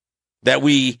 that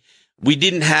we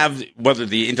didn't have whether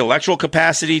the intellectual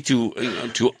capacity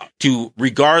to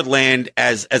regard land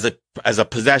as a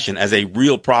possession, as a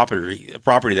real property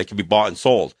that can be bought and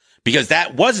sold, because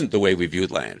that wasn't the way we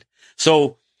viewed land.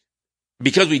 So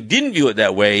because we didn't view it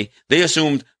that way, they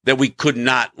assumed that we could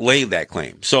not lay that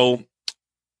claim. So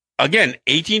again,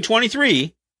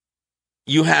 1823,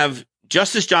 you have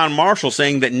Justice John Marshall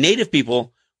saying that native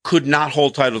people could not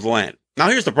hold title to land. Now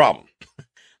here's the problem.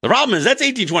 The problem is that's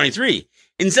 1823.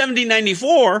 In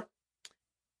 1794,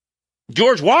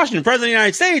 George Washington, President of the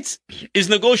United States, is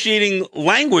negotiating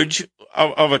language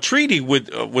of a treaty with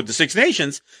the Six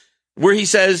Nations, where he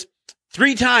says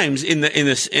 3 times in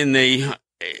a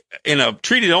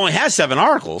treaty that only has 7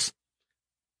 articles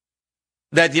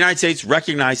that the United States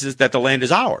recognizes that the land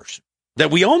is ours,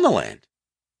 that we own the land,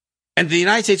 and the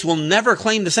United States will never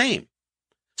claim the same.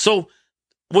 So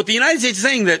what the United States is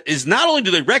saying that is not only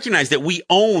do they recognize that we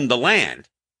own the land,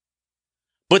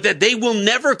 but that they will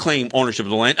never claim ownership of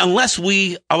the land unless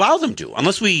we allow them to,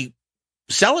 unless we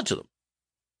sell it to them.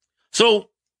 So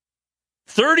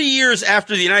 30 years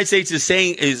after the United States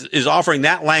is offering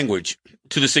that language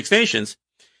to the Six Nations,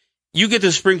 you get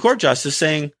the Supreme Court justice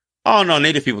saying, oh, no,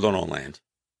 native people don't own land.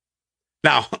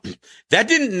 Now, that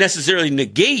didn't necessarily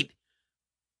negate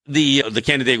the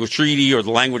Canandaigua Treaty or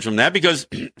the language from that, because,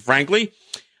 frankly,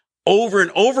 over and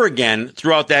over again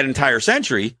throughout that entire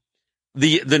century,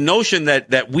 the notion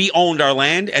that we owned our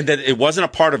land and that it wasn't a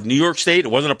part of New York State,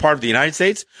 it wasn't a part of the United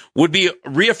States, would be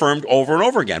reaffirmed over and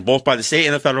over again, both by the state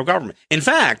and the federal government. In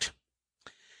fact,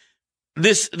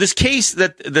 this case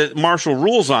that Marshall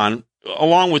rules on,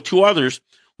 along with 2 others,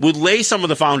 would lay some of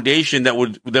the foundation that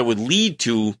would lead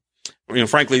to,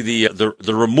 frankly, the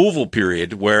removal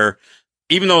period, where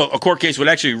even though a court case would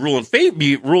actually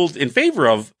be ruled in favor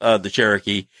of the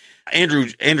Cherokee,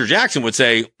 Andrew Jackson would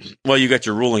say, well, you got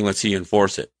your ruling. Let's see you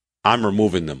enforce it. I'm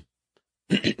removing them.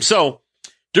 So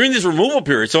during this removal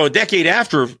period, so a decade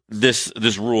after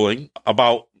this ruling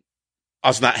about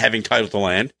us not having title to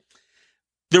land,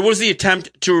 there was the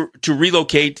attempt to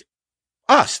relocate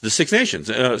us, the Six Nations,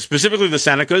 specifically the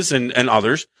Senecas and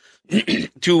others,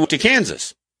 to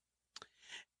Kansas.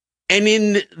 And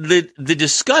in the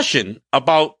discussion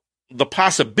about the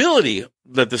possibility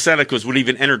that the Senecas would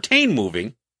even entertain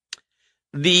moving,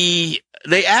 they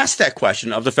asked that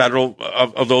question of the federal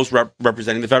of those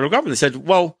representing the federal government. They said,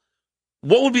 well,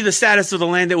 what would be the status of the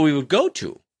land that we would go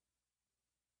to?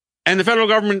 And the federal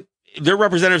government, their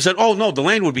representative said, oh, no, the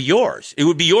land would be yours. It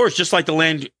would be yours just like the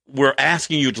land we're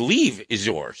asking you to leave is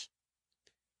yours.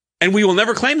 And we will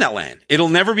never claim that land. It'll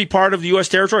never be part of the U.S.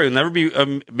 territory. It'll never be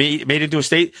made into a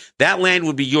state. That land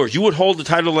would be yours. You would hold the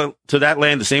title to that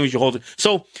land the same as you hold it.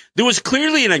 So there was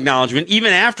clearly an acknowledgement,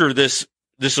 even after this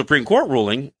Supreme Court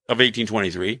ruling of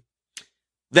 1823,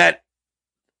 that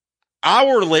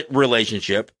our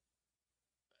relationship,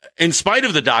 in spite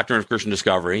of the doctrine of Christian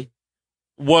discovery,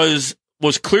 was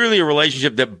clearly a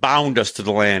relationship that bound us to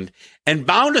the land, and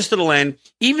bound us to the land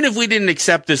even if we didn't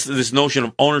accept this notion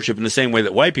of ownership in the same way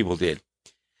that white people did.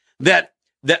 That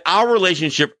our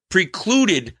relationship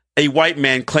precluded a white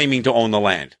man claiming to own the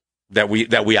land that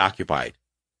we occupied.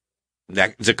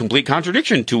 That is a complete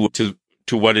contradiction to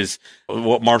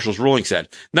what Marshall's ruling said.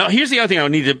 Now, here's the other thing I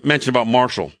need to mention about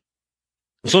Marshall.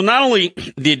 So not only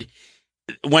did,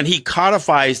 when he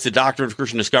codifies the doctrine of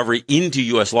Christian discovery into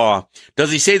U.S. law,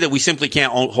 does he say that we simply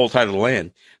can't hold title to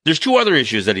land? There's two other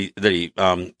issues that he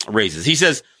raises. He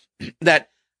says that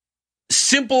the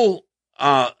simple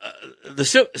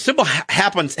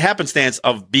happenstance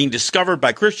of being discovered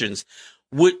by Christians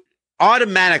would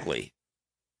automatically,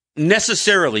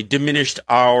 necessarily diminish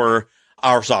our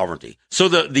sovereignty. So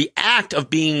the act of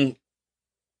being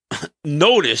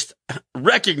noticed,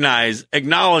 recognized,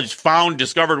 acknowledged, found,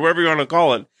 discovered, whatever you want to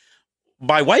call it,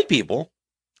 by white people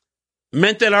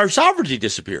meant that our sovereignty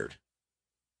disappeared.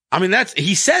 I mean,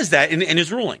 he says that in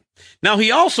his ruling. Now,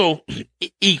 he also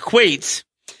equates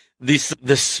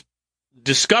this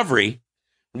discovery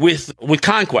with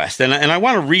conquest. And I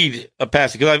want to read a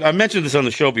passage, because I mentioned this on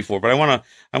the show before, but I want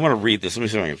to read this. Let me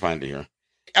see if I can find it here.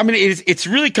 I mean, it's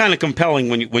really kind of compelling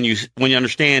when you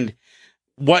understand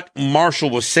what Marshall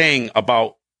was saying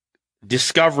about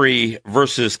discovery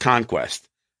versus conquest.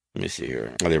 Let me see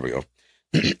here. Oh, there we go.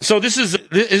 So this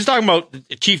is talking about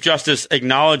Chief Justice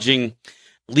acknowledging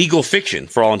legal fiction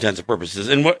for all intents and purposes.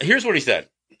 And here's what he said.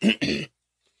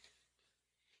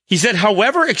 He said,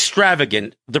 however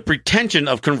extravagant the pretension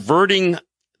of converting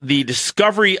the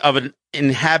discovery of an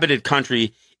inhabited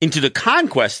country into the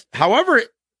conquest, however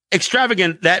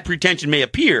extravagant that pretension may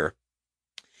appear,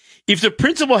 if the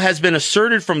principle has been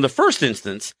asserted from the first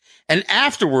instance and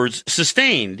afterwards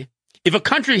sustained, if a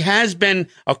country has been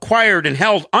acquired and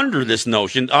held under this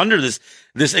notion, under this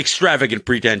extravagant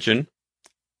pretension,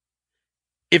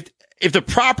 if the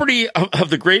property of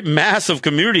the great mass of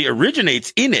community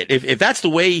originates in it, if that's the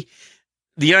way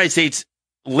the United States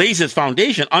lays its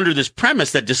foundation under this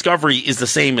premise that discovery is the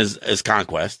same as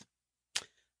conquest,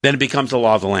 then it becomes the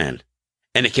law of the land,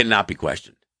 and it cannot be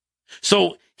questioned.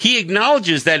 So he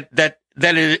acknowledges that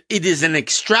it is an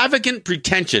extravagant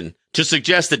pretension to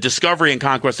suggest that discovery and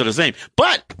conquest are the same.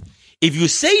 But if you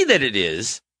say that it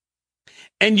is,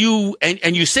 and you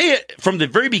say it from the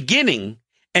very beginning,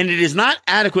 and it is not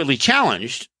adequately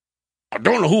challenged, I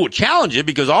don't know who would challenge it,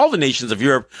 because all the nations of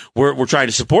Europe were trying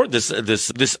to support this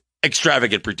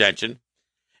extravagant pretension.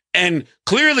 And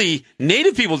clearly,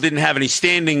 native people didn't have any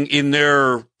standing in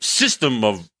their system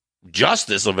of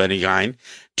justice of any kind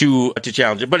to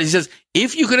challenge it. But he says,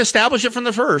 if you could establish it from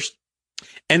the first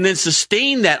and then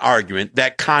sustain that argument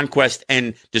that conquest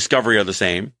and discovery are the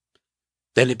same,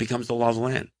 then it becomes the law of the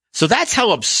land. So that's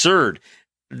how absurd,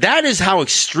 that is how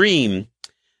extreme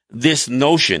this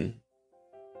notion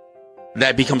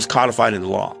that becomes codified in the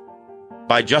law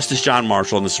by Justice John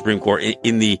Marshall in the Supreme Court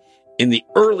in the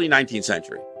early 19th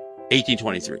century,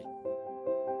 1823.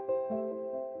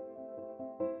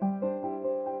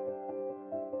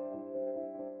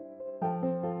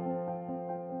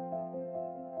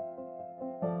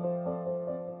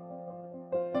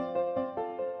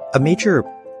 A major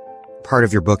part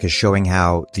of your book is showing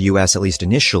how the U.S., at least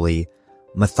initially,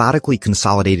 methodically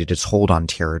consolidated its hold on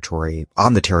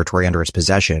the territory under its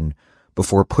possession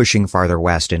before pushing farther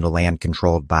west into land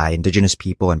controlled by indigenous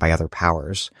people and by other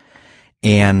powers.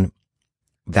 And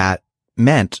that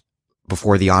meant,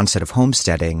 before the onset of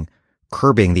homesteading,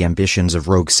 curbing the ambitions of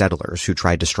rogue settlers who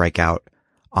tried to strike out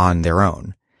on their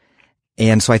own.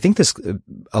 And so I think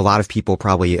a lot of people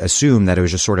probably assume that it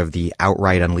was just sort of the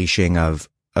outright unleashing of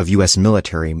U.S.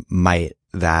 military might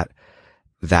that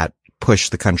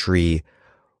pushed the country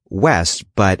west.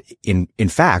 But in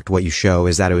fact, what you show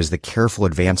is that it was the careful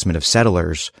advancement of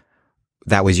settlers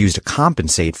that was used to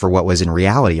compensate for what was in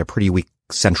reality a pretty weak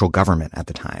central government at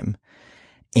the time.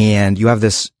 And you have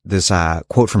this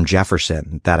quote from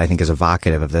Jefferson that I think is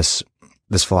evocative of this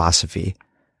philosophy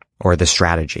or this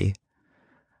strategy.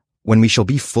 When we shall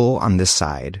be full on this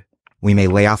side, we may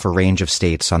lay off a range of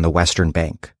states on the western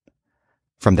bank,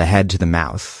 from the head to the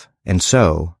mouth, and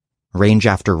so, range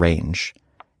after range,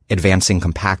 advancing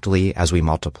compactly as we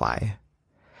multiply.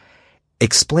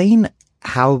 Explain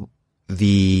how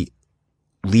the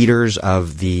leaders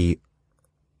of the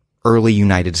early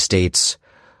United States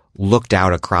looked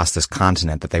out across this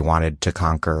continent that they wanted to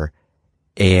conquer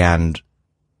and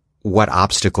what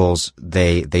obstacles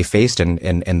they faced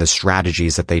and the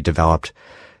strategies that they developed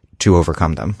to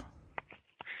overcome them?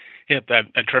 Yeah,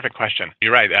 a terrific question.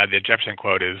 You're right. The Jefferson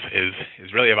quote is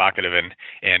really evocative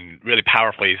and really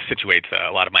powerfully situates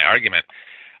a lot of my argument.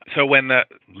 So when the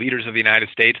leaders of the United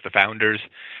States, the founders,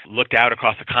 looked out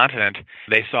across the continent,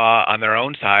 they saw on their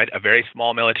own side a very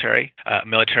small military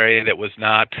that was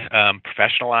not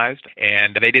professionalized,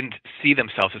 and they didn't see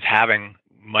themselves as having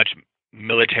much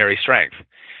military strength.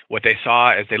 What they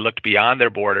saw as they looked beyond their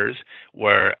borders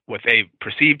were what they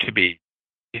perceived to be,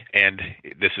 and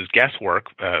this is guesswork,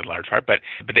 large part, but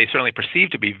they certainly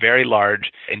perceived to be very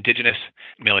large indigenous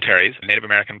militaries, Native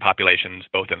American populations,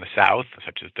 both in the South,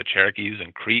 such as the Cherokees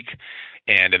and Creek,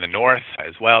 and in the North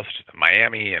as well, such as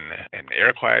Miami and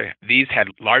Iroquois. These had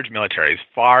large militaries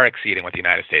far exceeding what the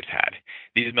United States had.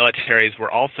 These militaries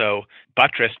were also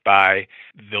buttressed by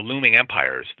the looming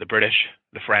empires, the British,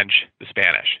 the French, the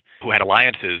Spanish, who had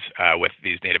alliances with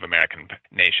these Native American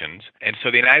nations. And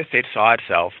so the United States saw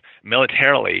itself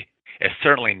militarily as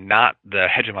certainly not the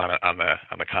hegemon on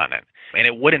the continent. And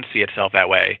it wouldn't see itself that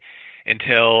way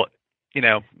until,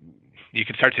 you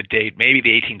could start to date maybe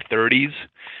the 1830s.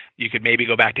 You could maybe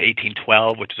go back to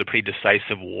 1812, which is a pretty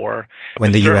decisive war.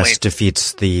 When the U.S.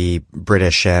 defeats the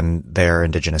British and their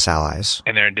indigenous allies.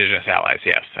 And their indigenous allies,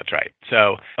 yes, that's right.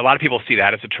 So a lot of people see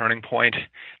that as a turning point.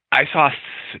 I saw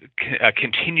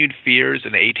continued fears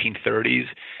in the 1830s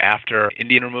after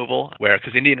Indian removal,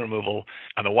 because Indian removal,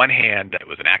 on the one hand, it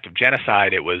was an act of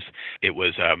genocide. It was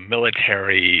a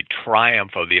military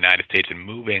triumph of the United States in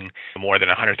moving more than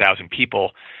 100,000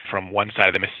 people from one side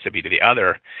of the Mississippi to the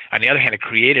other. On the other hand, it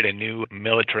created a new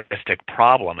militaristic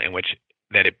problem in which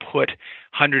that it put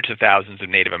hundreds of thousands of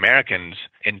Native Americans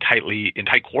in tight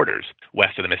quarters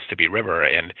west of the Mississippi River,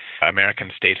 and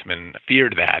American statesmen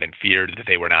feared that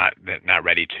they were not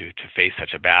ready to face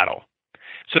such a battle.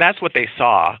 So that's what they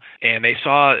saw, and they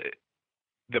saw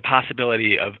the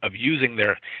possibility of using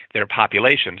their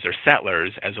populations, their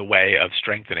settlers, as a way of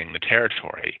strengthening the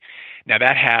territory. Now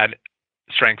that had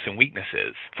strengths and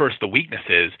weaknesses. First, the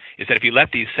weaknesses is that if you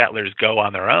let these settlers go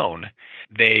on their own,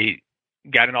 they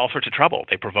got in all sorts of trouble.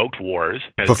 They provoked wars.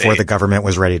 Before the government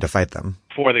was ready to fight them.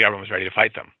 Before the government was ready to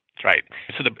fight them. That's right.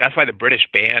 So that's why the British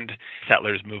banned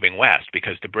settlers moving west,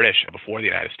 because the British, before the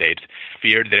United States,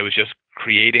 feared that it was just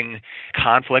creating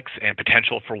conflicts and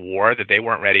potential for war that they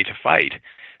weren't ready to fight.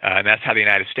 And that's how the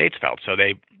United States felt. So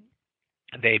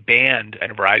they banned, in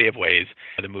a variety of ways,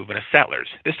 the movement of settlers.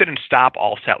 This didn't stop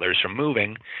all settlers from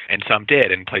moving, and some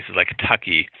did, and places like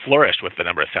Kentucky flourished with the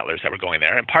number of settlers that were going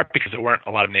there, in part because there weren't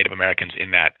a lot of Native Americans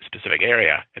in that specific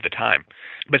area at the time.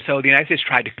 But so the United States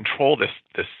tried to control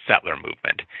this settler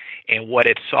movement. And what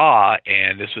it saw,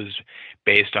 and this was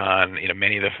based on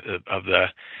many of the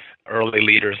early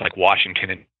leaders like Washington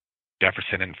and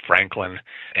Jefferson and Franklin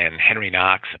and Henry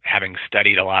Knox, having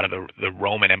studied a lot of the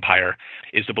Roman Empire,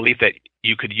 is the belief that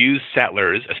you could use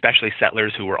settlers, especially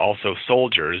settlers who were also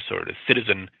soldiers, sort of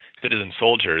citizen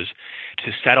soldiers,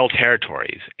 to settle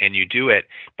territories. And you do it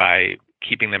by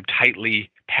keeping them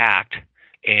tightly packed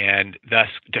and thus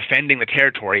defending the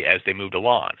territory as they moved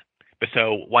along. But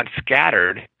so once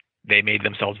scattered, they made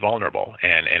themselves vulnerable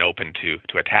and open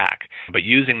to attack. But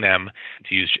using them,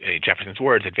 to use Jefferson's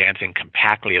words, advancing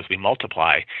compactly as we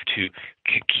multiply, to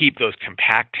keep those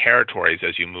compact territories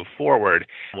as you move forward,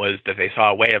 was that they saw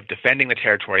a way of defending the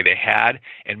territory they had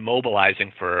and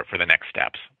mobilizing for the next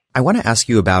steps. I want to ask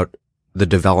you about the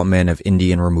development of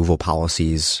Indian removal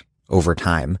policies over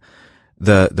time.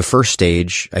 The first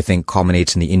stage, I think,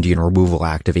 culminates in the Indian Removal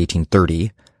Act of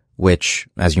 1830, which,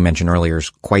 as you mentioned earlier,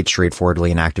 is quite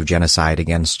straightforwardly an act of genocide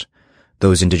against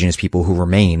those indigenous people who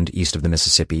remained east of the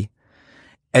Mississippi,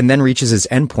 and then reaches its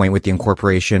endpoint with the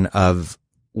incorporation of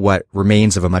what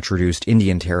remains of a much reduced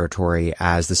Indian territory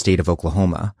as the state of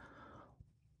Oklahoma.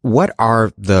 What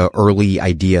are the early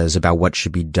ideas about what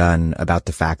should be done about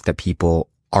the fact that people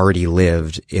already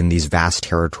lived in these vast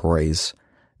territories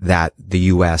that the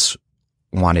U.S.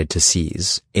 wanted to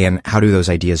seize, and how do those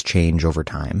ideas change over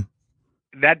time?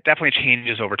 That definitely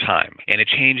changes over time, and it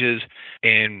changes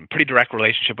in pretty direct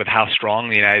relationship with how strong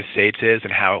the United States is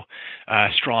and how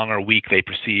strong or weak they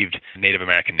perceived Native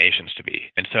American nations to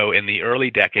be. And so in the early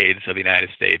decades of the United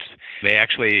States,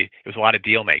 it was a lot of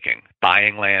deal making,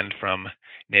 buying land from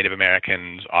Native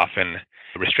Americans, often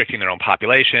restricting their own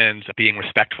populations, being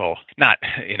respectful, not,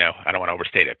 I don't want to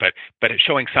overstate it, but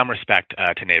showing some respect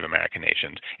to Native American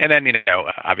nations. And then,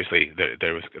 obviously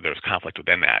there was conflict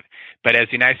within that. But as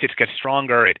the United States gets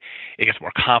stronger, it gets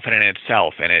more confident in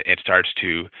itself, and it starts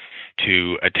to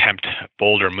to attempt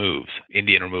bolder moves.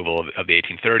 Indian removal of the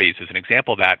 1830s is an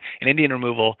example of that. And Indian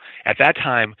removal at that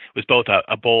time was both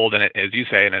a bold and, as you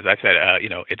say, and as I said,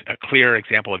 it's a clear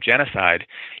example of genocide.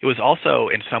 It was also,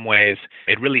 in some ways,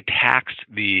 it really taxed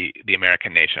the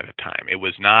American nation at the time. It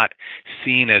was not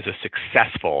seen as a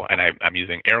successful, and I'm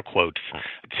using air quotes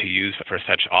to use for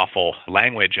such awful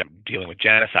language dealing with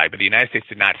genocide, but the United States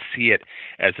did not see it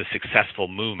as a successful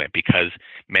movement because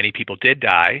many people did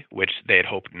die, which they had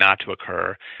hoped not to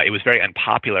occur. It was very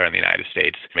unpopular in the United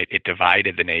States. It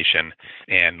divided the nation,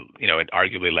 and it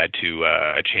arguably led to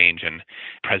a change in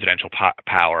presidential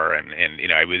power, and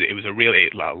it was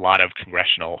a lot of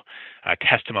congressional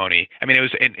testimony. I mean, it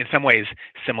was in some ways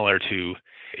similar to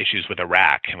issues with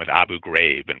Iraq and with Abu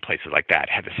Ghraib and places like that. It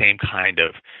had the same kind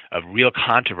of real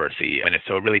controversy, and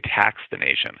so it really taxed the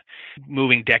nation.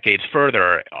 Moving decades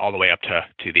further, all the way up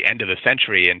to the end of the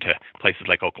century into places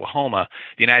like Oklahoma,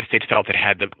 the United States felt it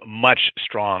had the much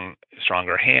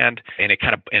stronger hand, and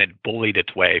it bullied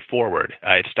its way forward.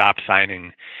 It stopped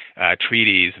signing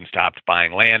treaties and stopped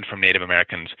buying land from Native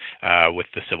Americans with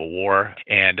the Civil War,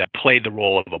 and played the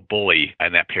role of a bully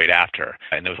in that period after.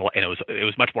 And it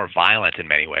was much more violent in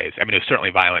many ways. I mean, it was certainly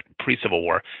violent pre-Civil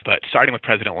War, but starting with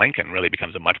President Lincoln really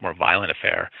becomes a much more violent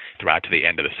affair throughout to the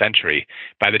end of the century.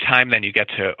 By the time then you get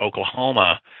to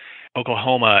Oklahoma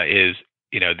is,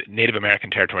 the Native American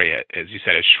territory, as you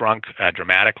said, has shrunk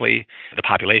dramatically. The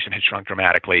population had shrunk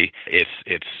dramatically.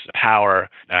 Its power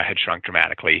had shrunk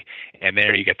dramatically. And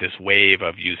there you get this wave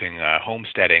of using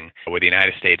homesteading, where the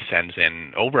United States sends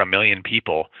in over 1 million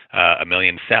people, 1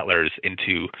 million settlers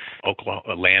into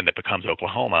land that becomes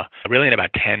Oklahoma, really in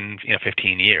about 10,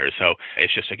 15 years. So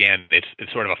it's just, again,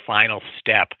 it's sort of a final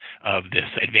step of this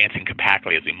advancing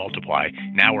compactly as we multiply.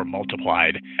 Now we're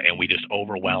multiplied, and we just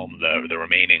overwhelm the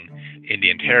remaining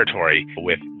Indian territory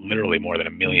with literally more than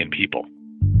 1 million people.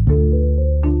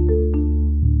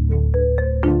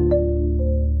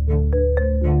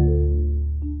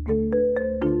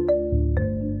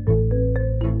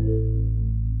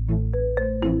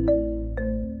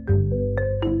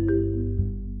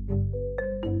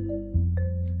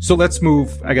 So let's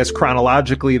move, I guess,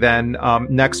 chronologically then.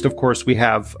 Next, of course, we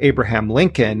have Abraham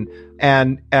Lincoln.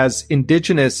 And as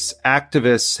indigenous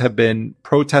activists have been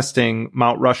protesting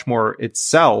Mount Rushmore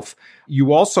itself,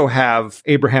 you also have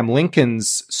Abraham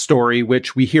Lincoln's story,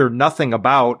 which we hear nothing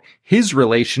about, his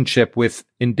relationship with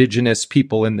indigenous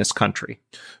people in this country.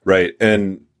 Right.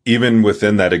 And even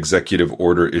within that executive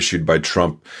order issued by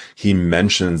Trump, he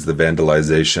mentions the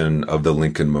vandalization of the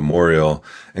Lincoln Memorial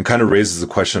and kind of raises the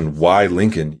question, why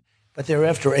Lincoln? But they're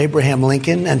after Abraham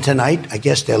Lincoln, and tonight, I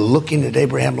guess they're looking at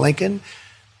Abraham Lincoln,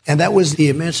 and that was the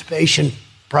Emancipation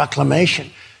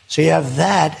Proclamation. So you have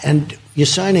that, and you're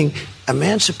signing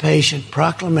Emancipation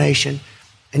Proclamation,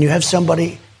 and you have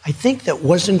somebody, I think, that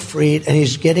wasn't freed, and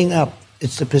he's getting up.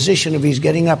 It's the position of he's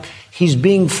getting up. He's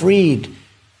being freed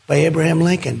by Abraham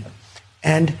Lincoln.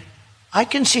 And I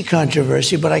can see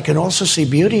controversy, but I can also see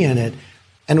beauty in it.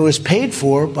 And it was paid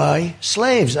for by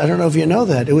slaves. I don't know if you know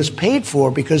that. It was paid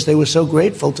for because they were so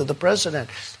grateful to the president.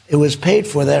 It was paid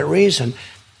for that reason.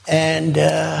 And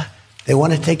they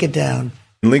want to take it down.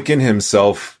 Lincoln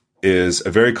himself is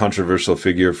a very controversial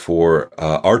figure for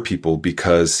our people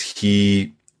because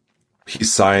he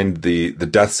signed the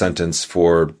death sentence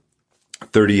for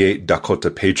 38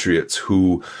 Dakota patriots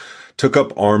who took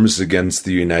up arms against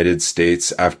the United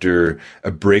States after a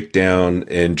breakdown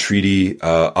in treaty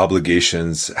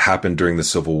obligations happened during the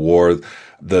Civil War.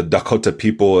 The Dakota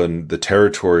people in the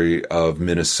territory of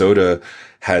Minnesota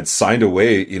had signed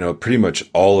away, pretty much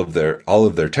all of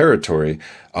their territory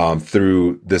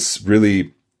through this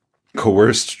really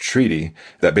coerced treaty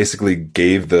that basically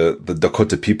gave the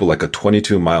Dakota people like a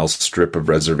 22-mile strip of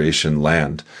reservation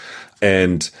land.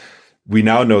 And we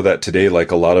now know that today, like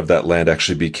a lot of that land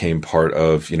actually became part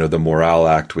of, the Morrill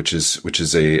Act, which is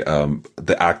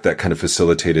the act that kind of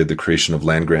facilitated the creation of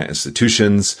land grant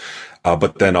institutions.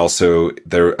 But then also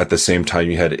there at the same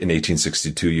time you had in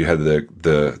 1862, you had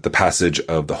the passage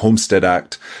of the Homestead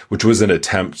Act, which was an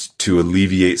attempt to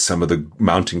alleviate some of the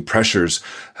mounting pressures,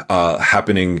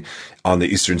 happening on the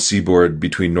eastern seaboard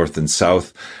between North and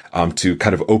South, to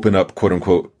kind of open up, quote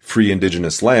unquote, free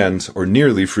indigenous land or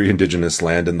nearly free indigenous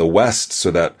land in the West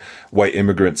so that white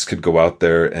immigrants could go out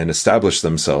there and establish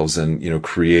themselves and,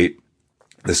 create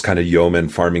this kind of yeoman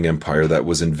farming empire that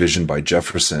was envisioned by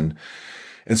Jefferson.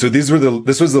 And so this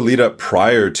was the lead up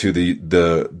prior to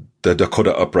the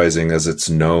Dakota Uprising as it's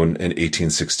known in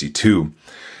 1862.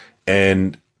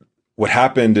 And what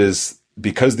happened is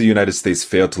because the United States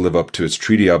failed to live up to its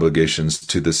treaty obligations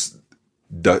to this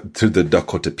the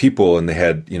Dakota people, and they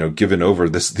had, given over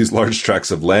these large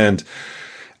tracts of land.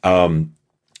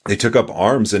 They took up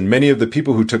arms, and many of the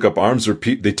people who took up arms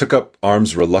they took up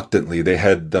arms reluctantly. They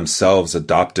had themselves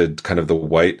adopted kind of the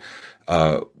white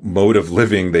mode of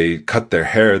living. They cut their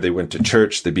hair. They went to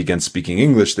church. They began speaking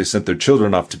English. They sent their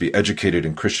children off to be educated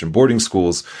in Christian boarding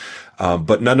schools.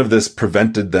 But none of this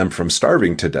prevented them from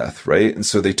starving to death, right? And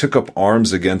so they took up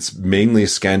arms against mainly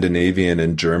Scandinavian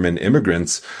and German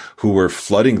immigrants who were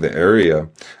flooding the area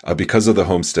because of the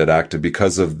Homestead Act and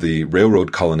because of the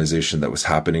railroad colonization that was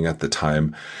happening at the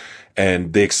time.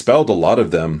 And they expelled a lot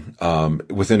of them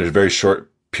within a very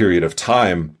short period of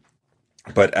time.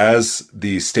 But as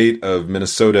the state of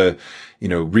Minnesota,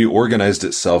 reorganized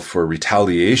itself for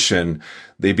retaliation,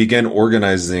 they began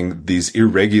organizing these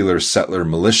irregular settler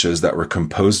militias that were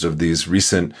composed of these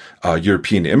recent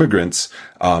European immigrants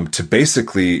to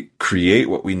basically create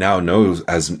what we now know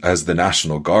as the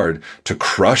National Guard, to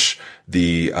crush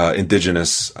the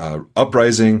indigenous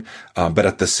uprising, but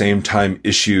at the same time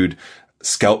issued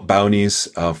scalp bounties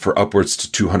for upwards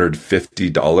to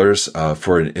 $250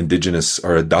 for an indigenous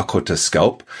or a Dakota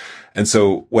scalp. And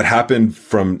so what happened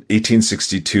from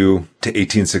 1862 to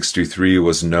 1863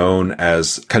 was known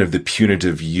as kind of the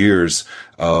punitive years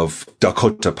of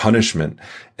Dakota punishment.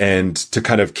 And to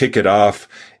kind of kick it off,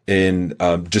 in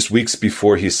just weeks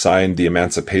before he signed the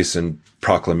Emancipation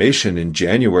Proclamation in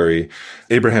January,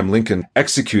 Abraham Lincoln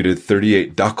executed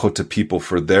 38 Dakota people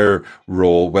for their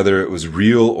role, whether it was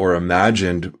real or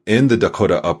imagined, in the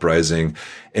Dakota Uprising,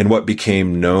 in what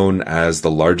became known as the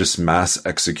largest mass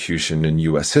execution in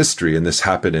U.S. history. And this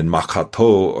happened in Makato,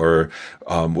 or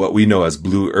what we know as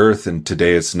Blue Earth, and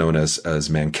today it's known as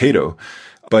Mankato.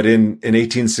 But in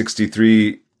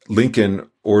 1863, Lincoln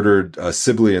ordered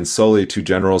Sibley and Sully, two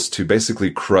generals, to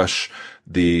basically crush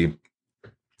the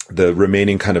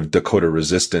remaining kind of Dakota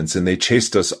resistance. And they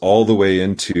chased us all the way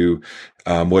into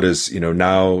what is,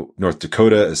 now North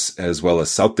Dakota as well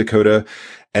as South Dakota.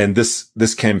 And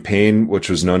this campaign, which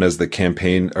was known as the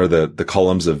campaign or the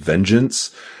Columns of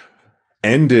Vengeance,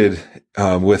 ended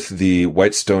with the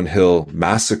Whitestone Hill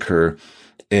Massacre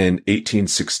in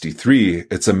 1863.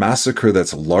 It's a massacre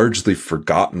that's largely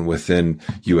forgotten within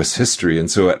U.S. history. And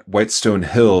so at Whitestone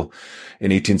Hill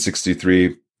in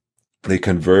 1863, they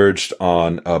converged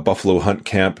on a buffalo hunt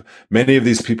camp. Many of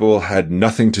these people had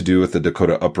nothing to do with the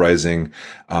Dakota Uprising,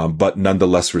 but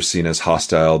nonetheless were seen as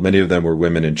hostile. Many of them were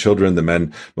women and children.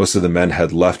 Most of the men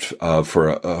had left for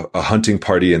a hunting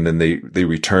party, and then they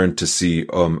returned to see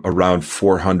around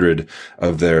 400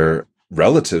 of their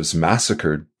relatives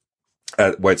massacred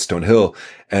at Whitestone Hill.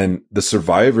 And the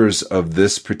survivors of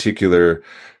this particular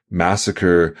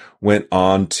massacre went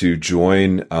on to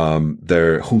join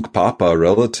their Hunkpapa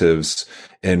relatives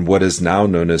in what is now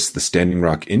known as the Standing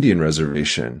Rock Indian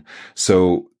Reservation.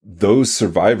 So those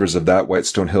survivors of that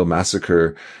Whitestone Hill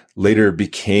massacre later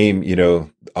became,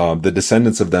 the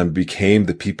descendants of them became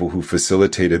the people who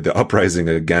facilitated the uprising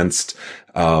against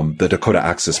the Dakota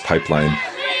Access Pipeline.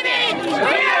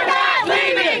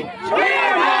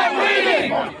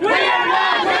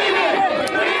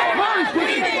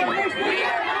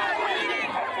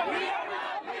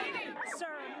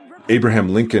 Abraham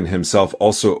Lincoln himself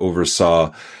also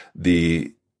oversaw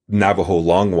the Navajo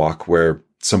Long Walk, where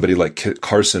somebody like Kit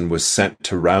Carson was sent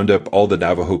to round up all the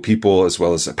Navajo people as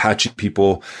well as Apache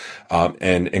people,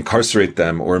 and incarcerate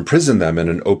them or imprison them in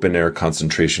an open air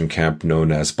concentration camp known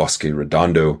as Bosque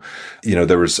Redondo.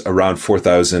 There was around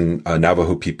 4,000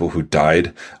 Navajo people who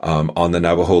died on the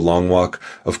Navajo Long Walk.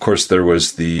 Of course, there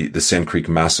was the Sand Creek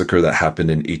Massacre that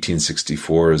happened in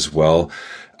 1864 as well.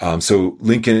 So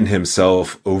Lincoln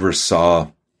himself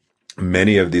oversaw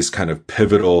many of these kind of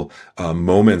pivotal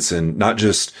moments in not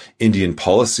just Indian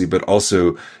policy, but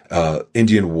also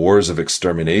Indian wars of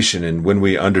extermination. And when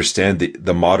we understand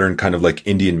the modern kind of like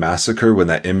Indian massacre, when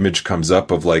that image comes up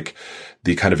of like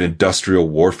the kind of industrial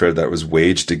warfare that was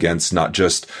waged against not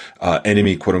just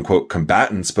enemy quote unquote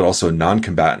combatants, but also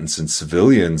non-combatants and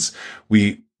civilians,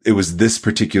 it was this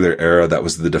particular era that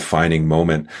was the defining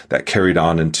moment that carried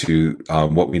on into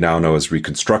what we now know as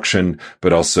Reconstruction,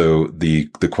 but also the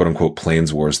quote unquote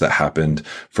Plains Wars that happened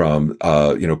from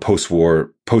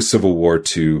post-Civil War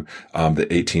to the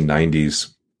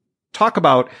 1890s. Talk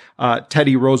about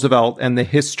Teddy Roosevelt and the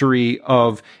history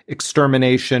of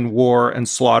extermination, war, and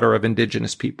slaughter of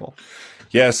indigenous people.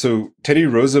 Yeah, so Teddy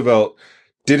Roosevelt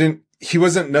he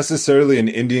wasn't necessarily an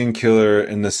Indian killer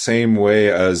in the same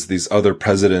way as these other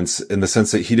presidents, in the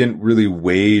sense that he didn't really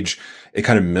wage a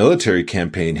kind of military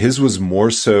campaign. His was more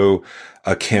so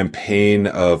a campaign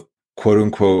of quote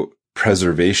unquote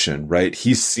preservation, right?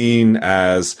 He's seen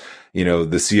as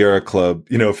the Sierra Club,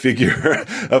 figure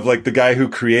of like the guy who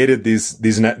created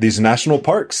these national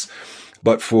parks.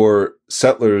 But for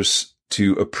settlers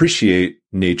to appreciate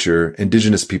nature,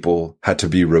 indigenous people had to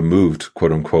be removed,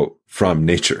 quote unquote, from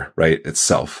nature, right,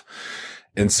 itself.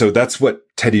 And so that's what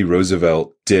Teddy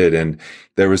Roosevelt did. And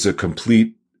there was a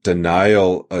complete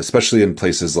denial, especially in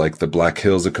places like the Black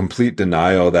Hills, a complete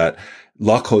denial that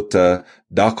Lakota,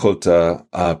 Dakota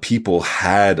people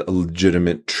had a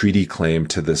legitimate treaty claim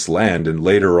to this land. And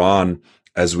later on,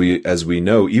 as we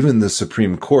know, even the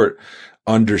Supreme Court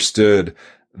understood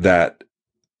that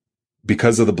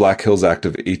because of the Black Hills Act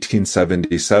of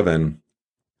 1877,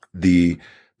 the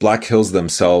Black Hills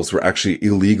themselves were actually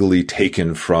illegally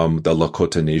taken from the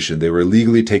Lakota Nation. They were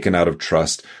illegally taken out of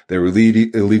trust. They were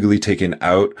illegally taken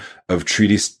out of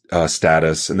treaty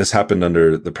status. And this happened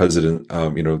under the president,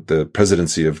 the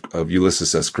presidency of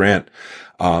Ulysses S. Grant,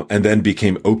 and then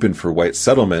became open for white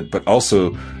settlement, but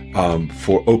also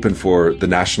open for the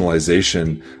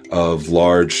nationalization of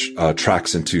large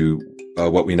tracts into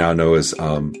what we now know as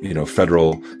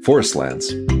federal forest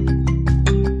lands.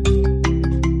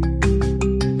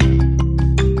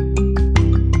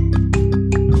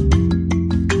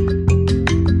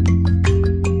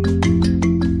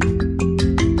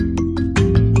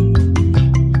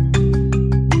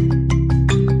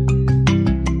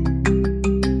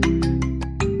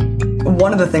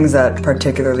 One of the things that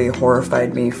particularly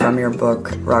horrified me from your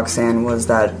book, Roxanne, was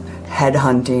that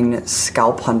headhunting,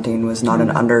 scalp hunting was not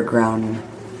an underground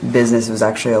business. It was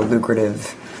actually a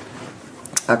lucrative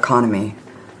economy.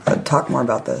 Talk more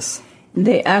about this.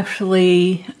 They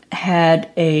actually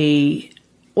had a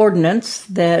ordinance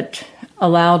that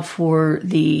allowed for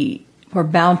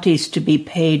bounties to be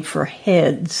paid for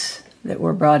heads that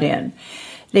were brought in.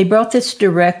 They brought this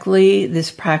directly, this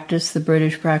practice, the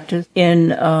British practice, in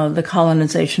the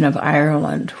colonization of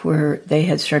Ireland, where they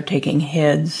had started taking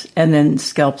heads and then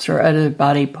scalps or other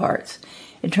body parts.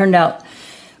 It turned out,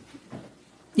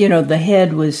 the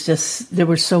head was just, there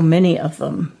were so many of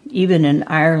them. Even in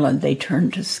Ireland, they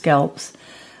turned to scalps.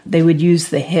 They would use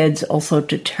the heads also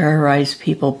to terrorize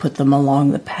people, put them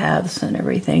along the paths and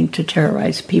everything to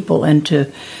terrorize people and to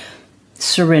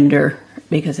surrender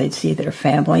because they'd see their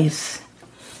families'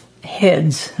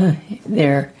 heads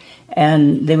there,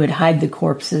 and they would hide the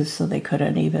corpses so they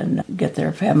couldn't even get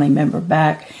their family member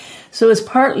back. So it was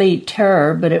partly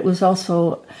terror, but it was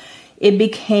also, it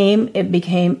became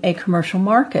a commercial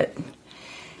market.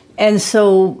 And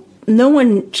so no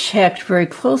one checked very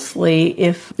closely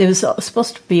if it was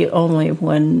supposed to be only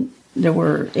when there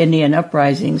were Indian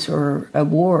uprisings or a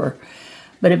war,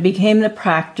 but it became the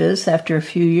practice after a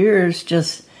few years.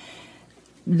 Just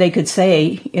they could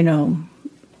say,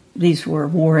 these were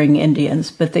warring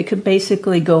Indians, but they could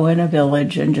basically go in a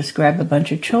village and just grab a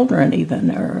bunch of children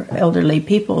even, or elderly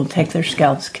people, and take their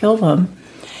scalps, kill them,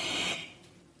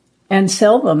 and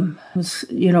sell them. It was,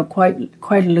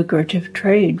 quite a lucrative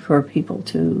trade for people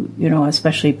to,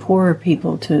 especially poorer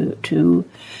people to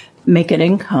make an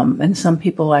income. And some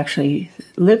people actually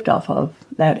lived off of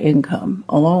that income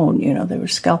alone. They were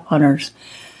scalp hunters.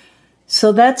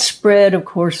 So that spread, of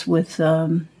course, with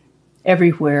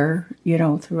everywhere,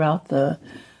 throughout the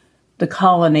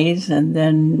colonies, and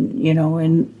then,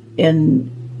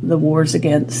 in the wars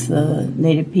against the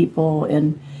native people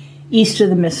in east of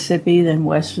the Mississippi, then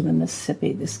west of the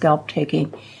Mississippi, the scalp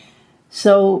taking.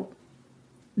 So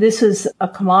this is a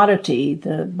commodity,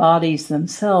 the bodies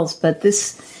themselves, but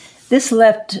this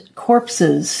left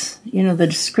corpses. The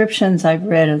descriptions I've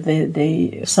read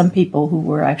of some people who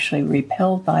were actually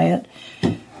repelled by it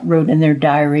wrote in their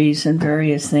diaries and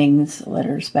various things,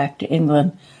 letters back to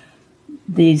England,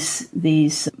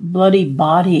 these bloody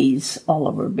bodies all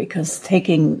over, because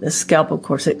taking the scalp, of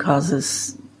course, it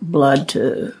causes blood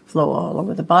to flow all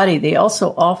over the body. They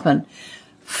also often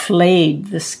flayed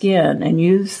the skin and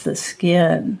used the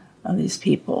skin of these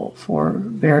people for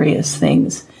various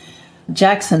things.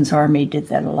 Jackson's army did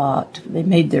that a lot. They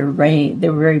made their rein. They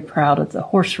were very proud of the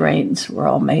horse reins, were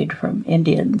all made from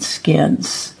Indian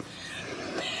skins.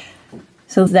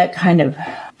 So that kind of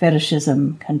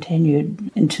fetishism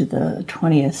continued into the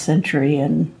 20th century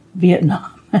in Vietnam,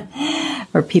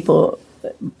 where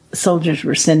soldiers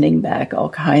were sending back all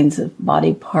kinds of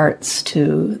body parts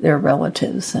to their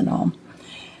relatives and all.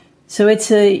 So it's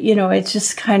it's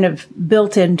just kind of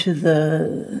built into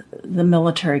the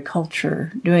military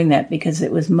culture doing that, because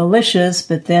it was malicious,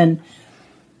 but then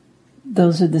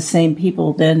those are the same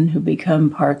people then who become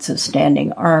parts of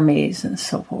standing armies and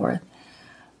so forth.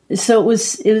 So it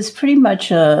was pretty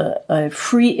much a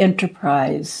free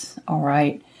enterprise, all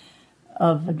right,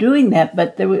 of doing that.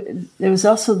 But there was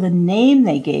also the name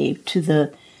they gave to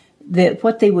the that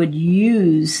what they would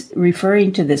use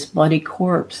referring to this bloody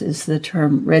corpse is the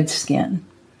term redskin.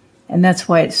 And that's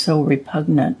why it's so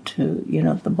repugnant to,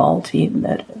 the ball team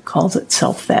that calls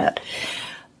itself that.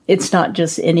 It's not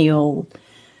just any old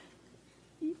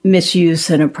misuse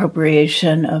and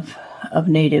appropriation of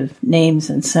Native names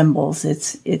and symbols.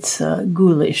 It's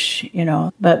ghoulish,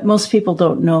 But most people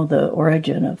don't know the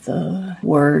origin of the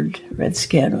word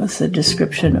redskin. It was a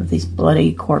description of these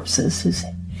bloody corpses whose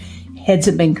heads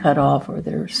have been cut off or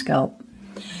their scalp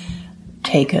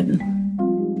taken.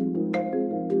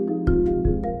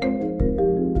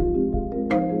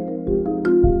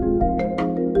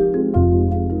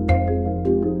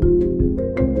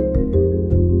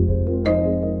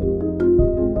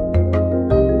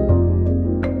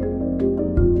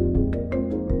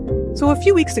 So a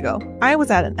few weeks ago, I was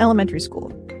at an elementary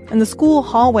school, and the school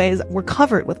hallways were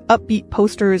covered with upbeat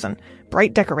posters and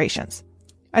bright decorations.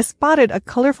 I spotted a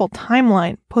colorful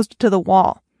timeline posted to the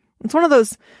wall. It's one of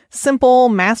those simple,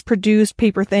 mass-produced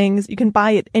paper things you can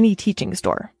buy at any teaching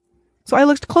store. So I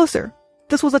looked closer.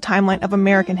 This was a timeline of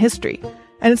American history,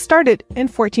 and it started in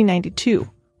 1492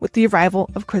 with the arrival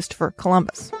of Christopher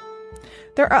Columbus.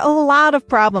 There are a lot of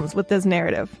problems with this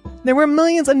narrative. There were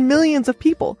millions and millions of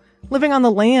people living on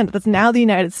the land that's now the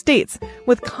United States,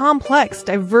 with complex,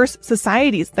 diverse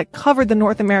societies that covered the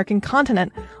North American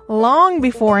continent long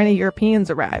before any Europeans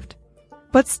arrived.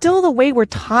 But still, the way we're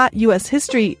taught U.S.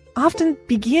 history often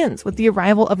begins with the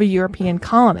arrival of a European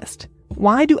colonist.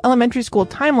 Why do elementary school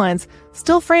timelines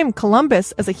still frame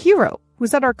Columbus as a hero who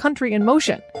set our country in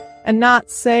motion, and not,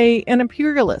 say, an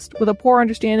imperialist with a poor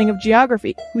understanding of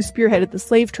geography who spearheaded the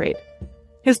slave trade?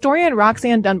 Historian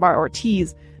Roxanne Dunbar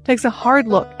Ortiz takes a hard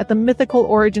look at the mythical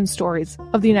origin stories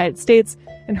of the United States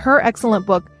in her excellent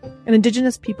book, An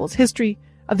Indigenous People's History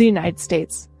of the United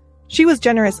States. She was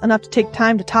generous enough to take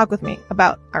time to talk with me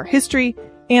about our history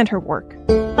and her work.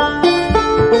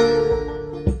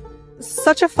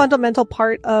 Such a fundamental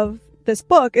part of this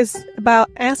book is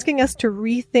about asking us to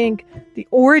rethink the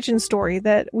origin story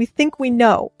that we think we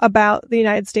know about the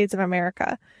United States of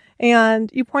America. And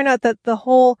you point out that the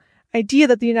whole idea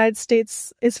that the United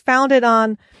States is founded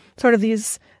on sort of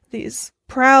these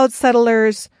proud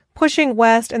settlers pushing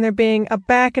west, and there being a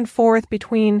back and forth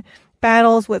between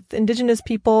battles with indigenous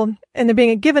people, and there being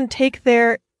a give and take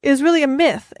there, is really a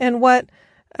myth. And what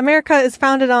America is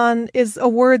founded on is a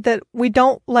word that we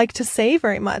don't like to say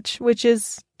very much, which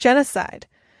is genocide.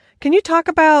 Can you talk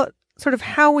about sort of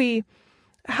how you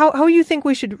think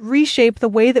we should reshape the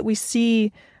way that we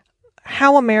see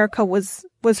how America was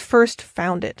first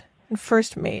founded and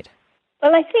first made?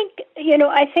 Well, I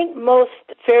think most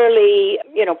fairly,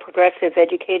 progressive,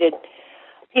 educated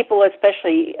people,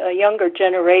 especially a younger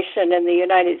generation in the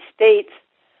United States,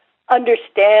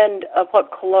 understand of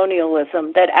what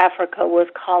colonialism, that Africa was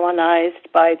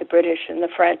colonized by the British and the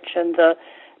French and the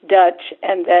Dutch,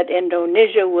 and that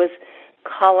Indonesia was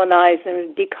colonized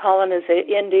and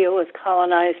India was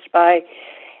colonized by,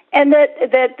 and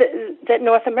that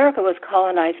North America was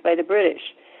colonized by the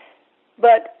British.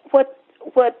 But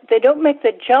what they don't make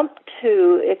the jump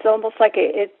to, it's almost like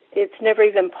it's never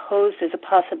even posed as a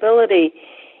possibility,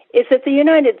 is that the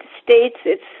United States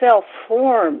itself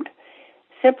formed,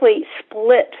 simply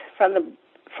split from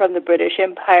the British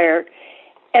Empire,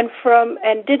 and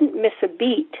didn't miss a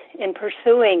beat in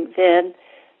pursuing then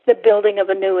the building of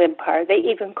a new empire. They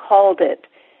even called it,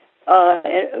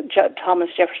 Thomas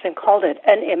Jefferson called it,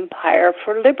 an empire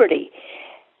for liberty.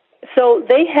 So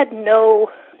they had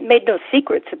made no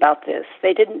secrets about this.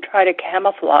 They didn't try to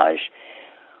camouflage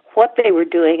what they were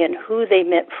doing and who they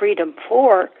meant freedom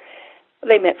for.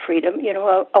 They meant freedom,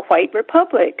 a white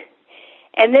republic.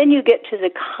 And then you get to the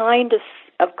kind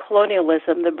of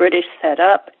colonialism the British set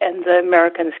up and the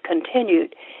Americans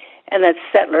continued, and that's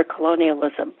settler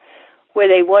colonialism, where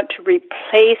they want to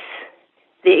replace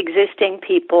the existing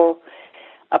people,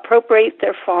 appropriate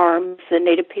their farms, the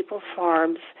native people's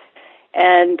farms,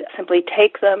 and simply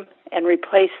take them and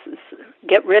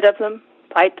get rid of them,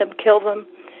 fight them, kill them,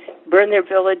 burn their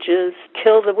villages,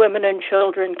 kill the women and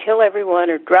children, kill everyone,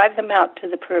 or drive them out to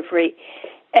the periphery.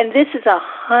 And this is a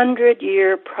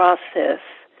 100-year process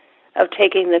of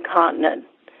taking the continent,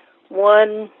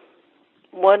 one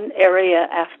area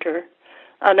after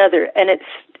another. And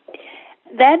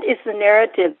that is the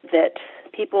narrative that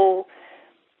people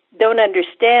don't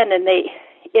understand. And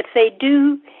if they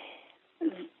do,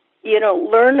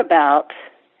 learn about,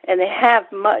 and they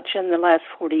have much in the last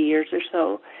 40 years or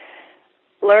so,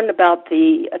 learn about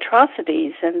the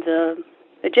atrocities and the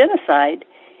genocide,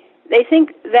 they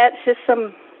think that's just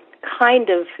some kind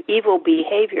of evil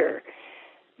behavior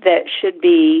that should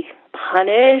be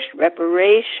punished,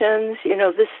 reparations,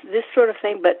 this sort of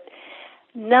thing, but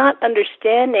not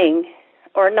understanding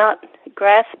or not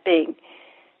grasping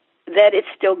that it's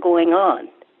still going on.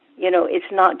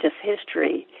 It's not just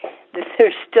history. That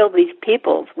there's still these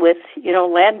peoples with,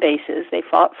 land bases they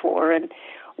fought for and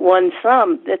won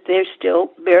some, that they're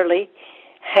still barely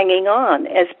hanging on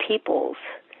as peoples,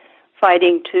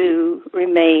 fighting to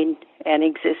remain and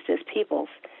exist as peoples.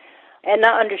 And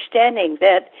not understanding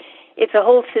that it's a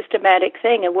whole systematic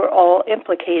thing and we're all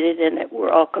implicated in it.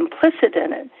 We're all complicit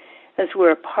in it as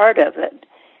we're a part of it.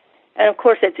 And of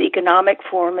course, its economic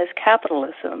form is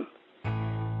capitalism.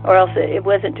 Or else it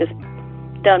wasn't just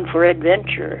done for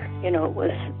adventure.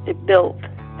 It built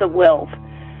the wealth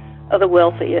of the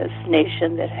wealthiest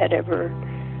nation that had ever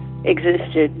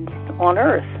existed on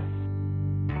Earth.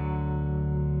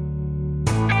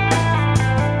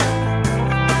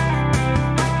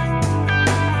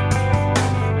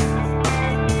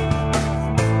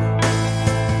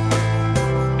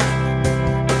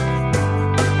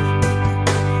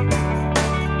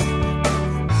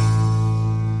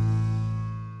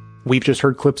 We've just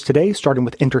heard clips today, starting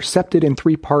with Intercepted in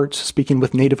 3 parts, speaking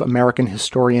with Native American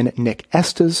historian Nick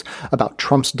Estes about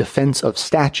Trump's defense of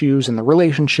statues and the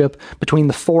relationship between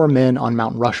the 4 men on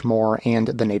Mount Rushmore and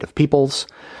the Native peoples.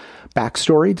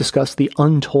 Backstory discussed the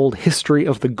untold history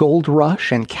of the gold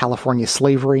rush and California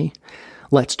slavery.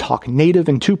 Let's Talk Native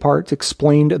in 2 parts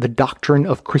explained the doctrine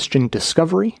of Christian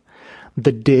discovery.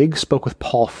 The Dig spoke with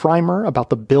Paul Freimer about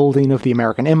the building of the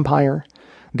American Empire.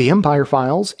 The Empire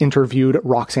Files interviewed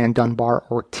Roxanne Dunbar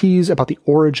Ortiz about the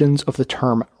origins of the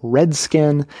term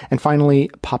redskin. And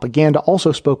finally, Propaganda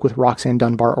also spoke with Roxanne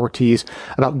Dunbar Ortiz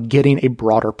about getting a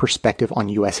broader perspective on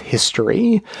U.S.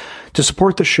 history. To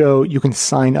support the show, you can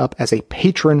sign up as a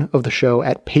patron of the show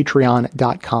at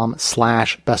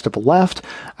patreon.com/bestofleft.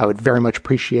 I would very much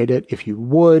appreciate it if you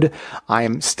would. I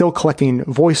am still collecting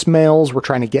voicemails. We're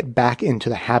trying to get back into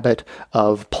the habit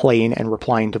of playing and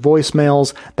replying to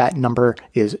voicemails. That number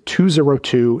is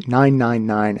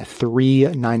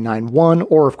 202-999-3991.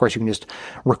 Or, of course, you can just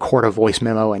record a voice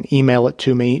memo and email it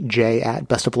to me,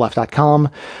 j@bestofleft.com.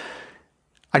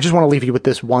 I just want to leave you with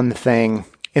this one thing.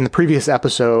 In the previous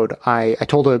episode, I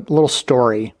told a little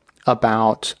story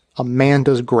about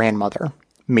Amanda's grandmother,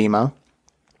 Mima,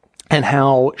 and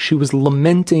how she was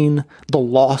lamenting the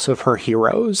loss of her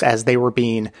heroes as they were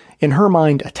being, in her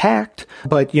mind, attacked,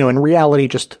 but, in reality,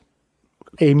 just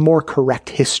a more correct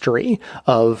history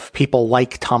of people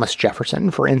like Thomas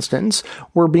Jefferson, for instance,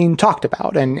 were being talked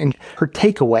about. And her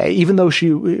takeaway, even though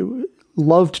she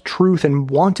loved truth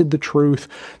and wanted the truth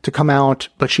to come out,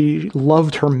 but she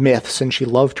loved her myths and she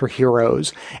loved her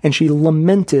heroes, and she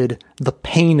lamented the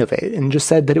pain of it and just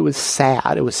said that it was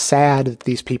sad. It was sad that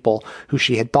these people who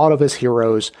she had thought of as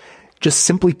heroes just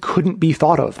simply couldn't be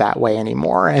thought of that way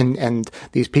anymore. And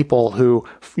these people who,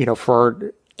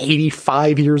 for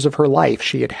 85 years of her life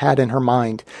she had in her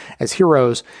mind as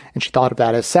heroes, and she thought of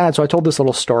that as sad. So I told this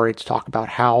little story to talk about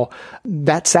how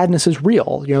that sadness is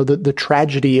real. The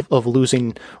tragedy of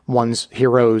losing one's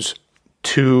heroes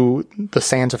to the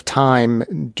sands of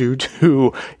time due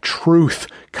to truth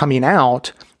coming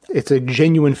out. It's a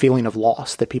genuine feeling of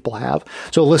loss that people have.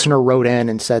 So a listener wrote in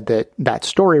and said that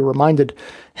story reminded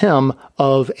him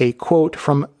of a quote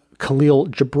from Khalil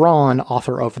Gibran,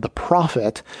 author of The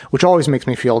Prophet, which always makes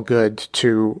me feel good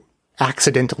to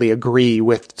accidentally agree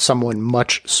with someone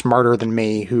much smarter than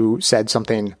me who said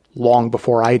something long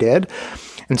before I did.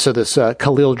 And so this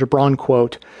Khalil Gibran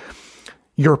quote,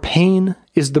 "Your pain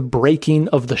is the breaking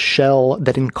of the shell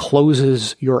that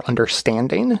encloses your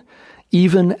understanding.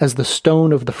 Even as the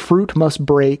stone of the fruit must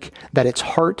break, that its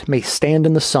heart may stand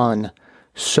in the sun,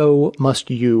 so must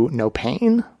you know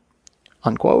pain."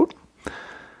 Unquote.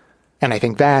 And I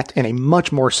think that, in a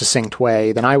much more succinct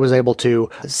way than I was able to,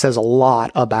 says a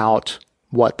lot about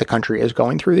what the country is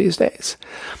going through these days.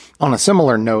 On a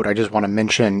similar note, I just want to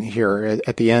mention here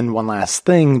at the end one last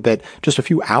thing, that just a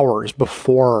few hours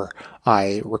before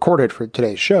I recorded for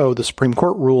today's show, the Supreme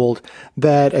Court ruled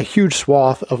that a huge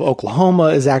swath of Oklahoma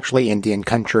is actually Indian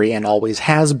country and always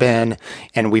has been,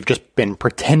 and we've just been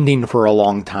pretending for a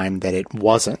long time that it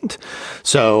wasn't.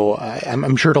 So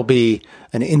I'm sure it'll be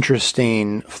an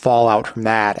interesting fallout from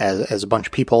that as a bunch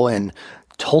of people in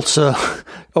Tulsa,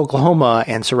 Oklahoma,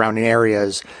 and surrounding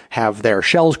areas have their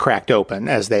shells cracked open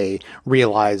as they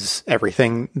realize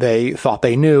everything they thought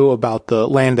they knew about the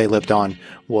land they lived on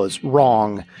was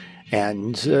wrong.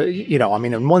 And,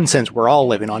 in one sense, we're all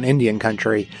living on Indian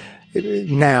country.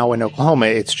 Now in Oklahoma,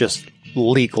 it's just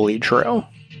legally true.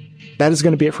 That is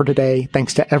going to be it for today.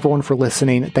 Thanks to everyone for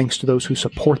listening. Thanks to those who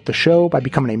support the show by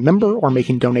becoming a member or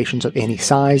making donations of any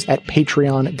size at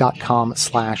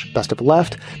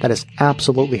patreon.com/bestofleft. That is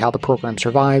absolutely how the program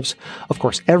survives. Of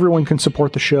course, everyone can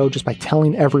support the show just by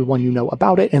telling everyone you know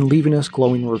about it and leaving us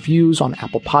glowing reviews on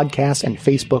Apple Podcasts and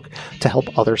Facebook to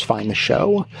help others find the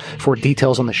show. For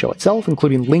details on the show itself,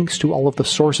 including links to all of the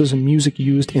sources and music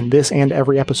used in this and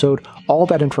every episode, all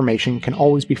that information can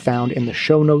always be found in the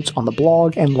show notes on the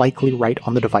blog and likely right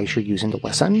on the device you're using to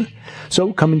listen.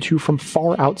 So, coming to you from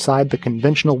far outside the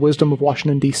conventional wisdom of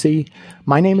Washington, D.C.,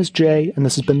 my name is Jay, and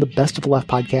this has been the Best of the Left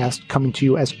podcast, coming to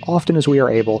you as often as we are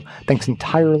able, thanks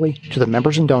entirely to the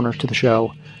members and donors to the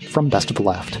show from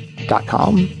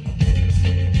bestoftheleft.com.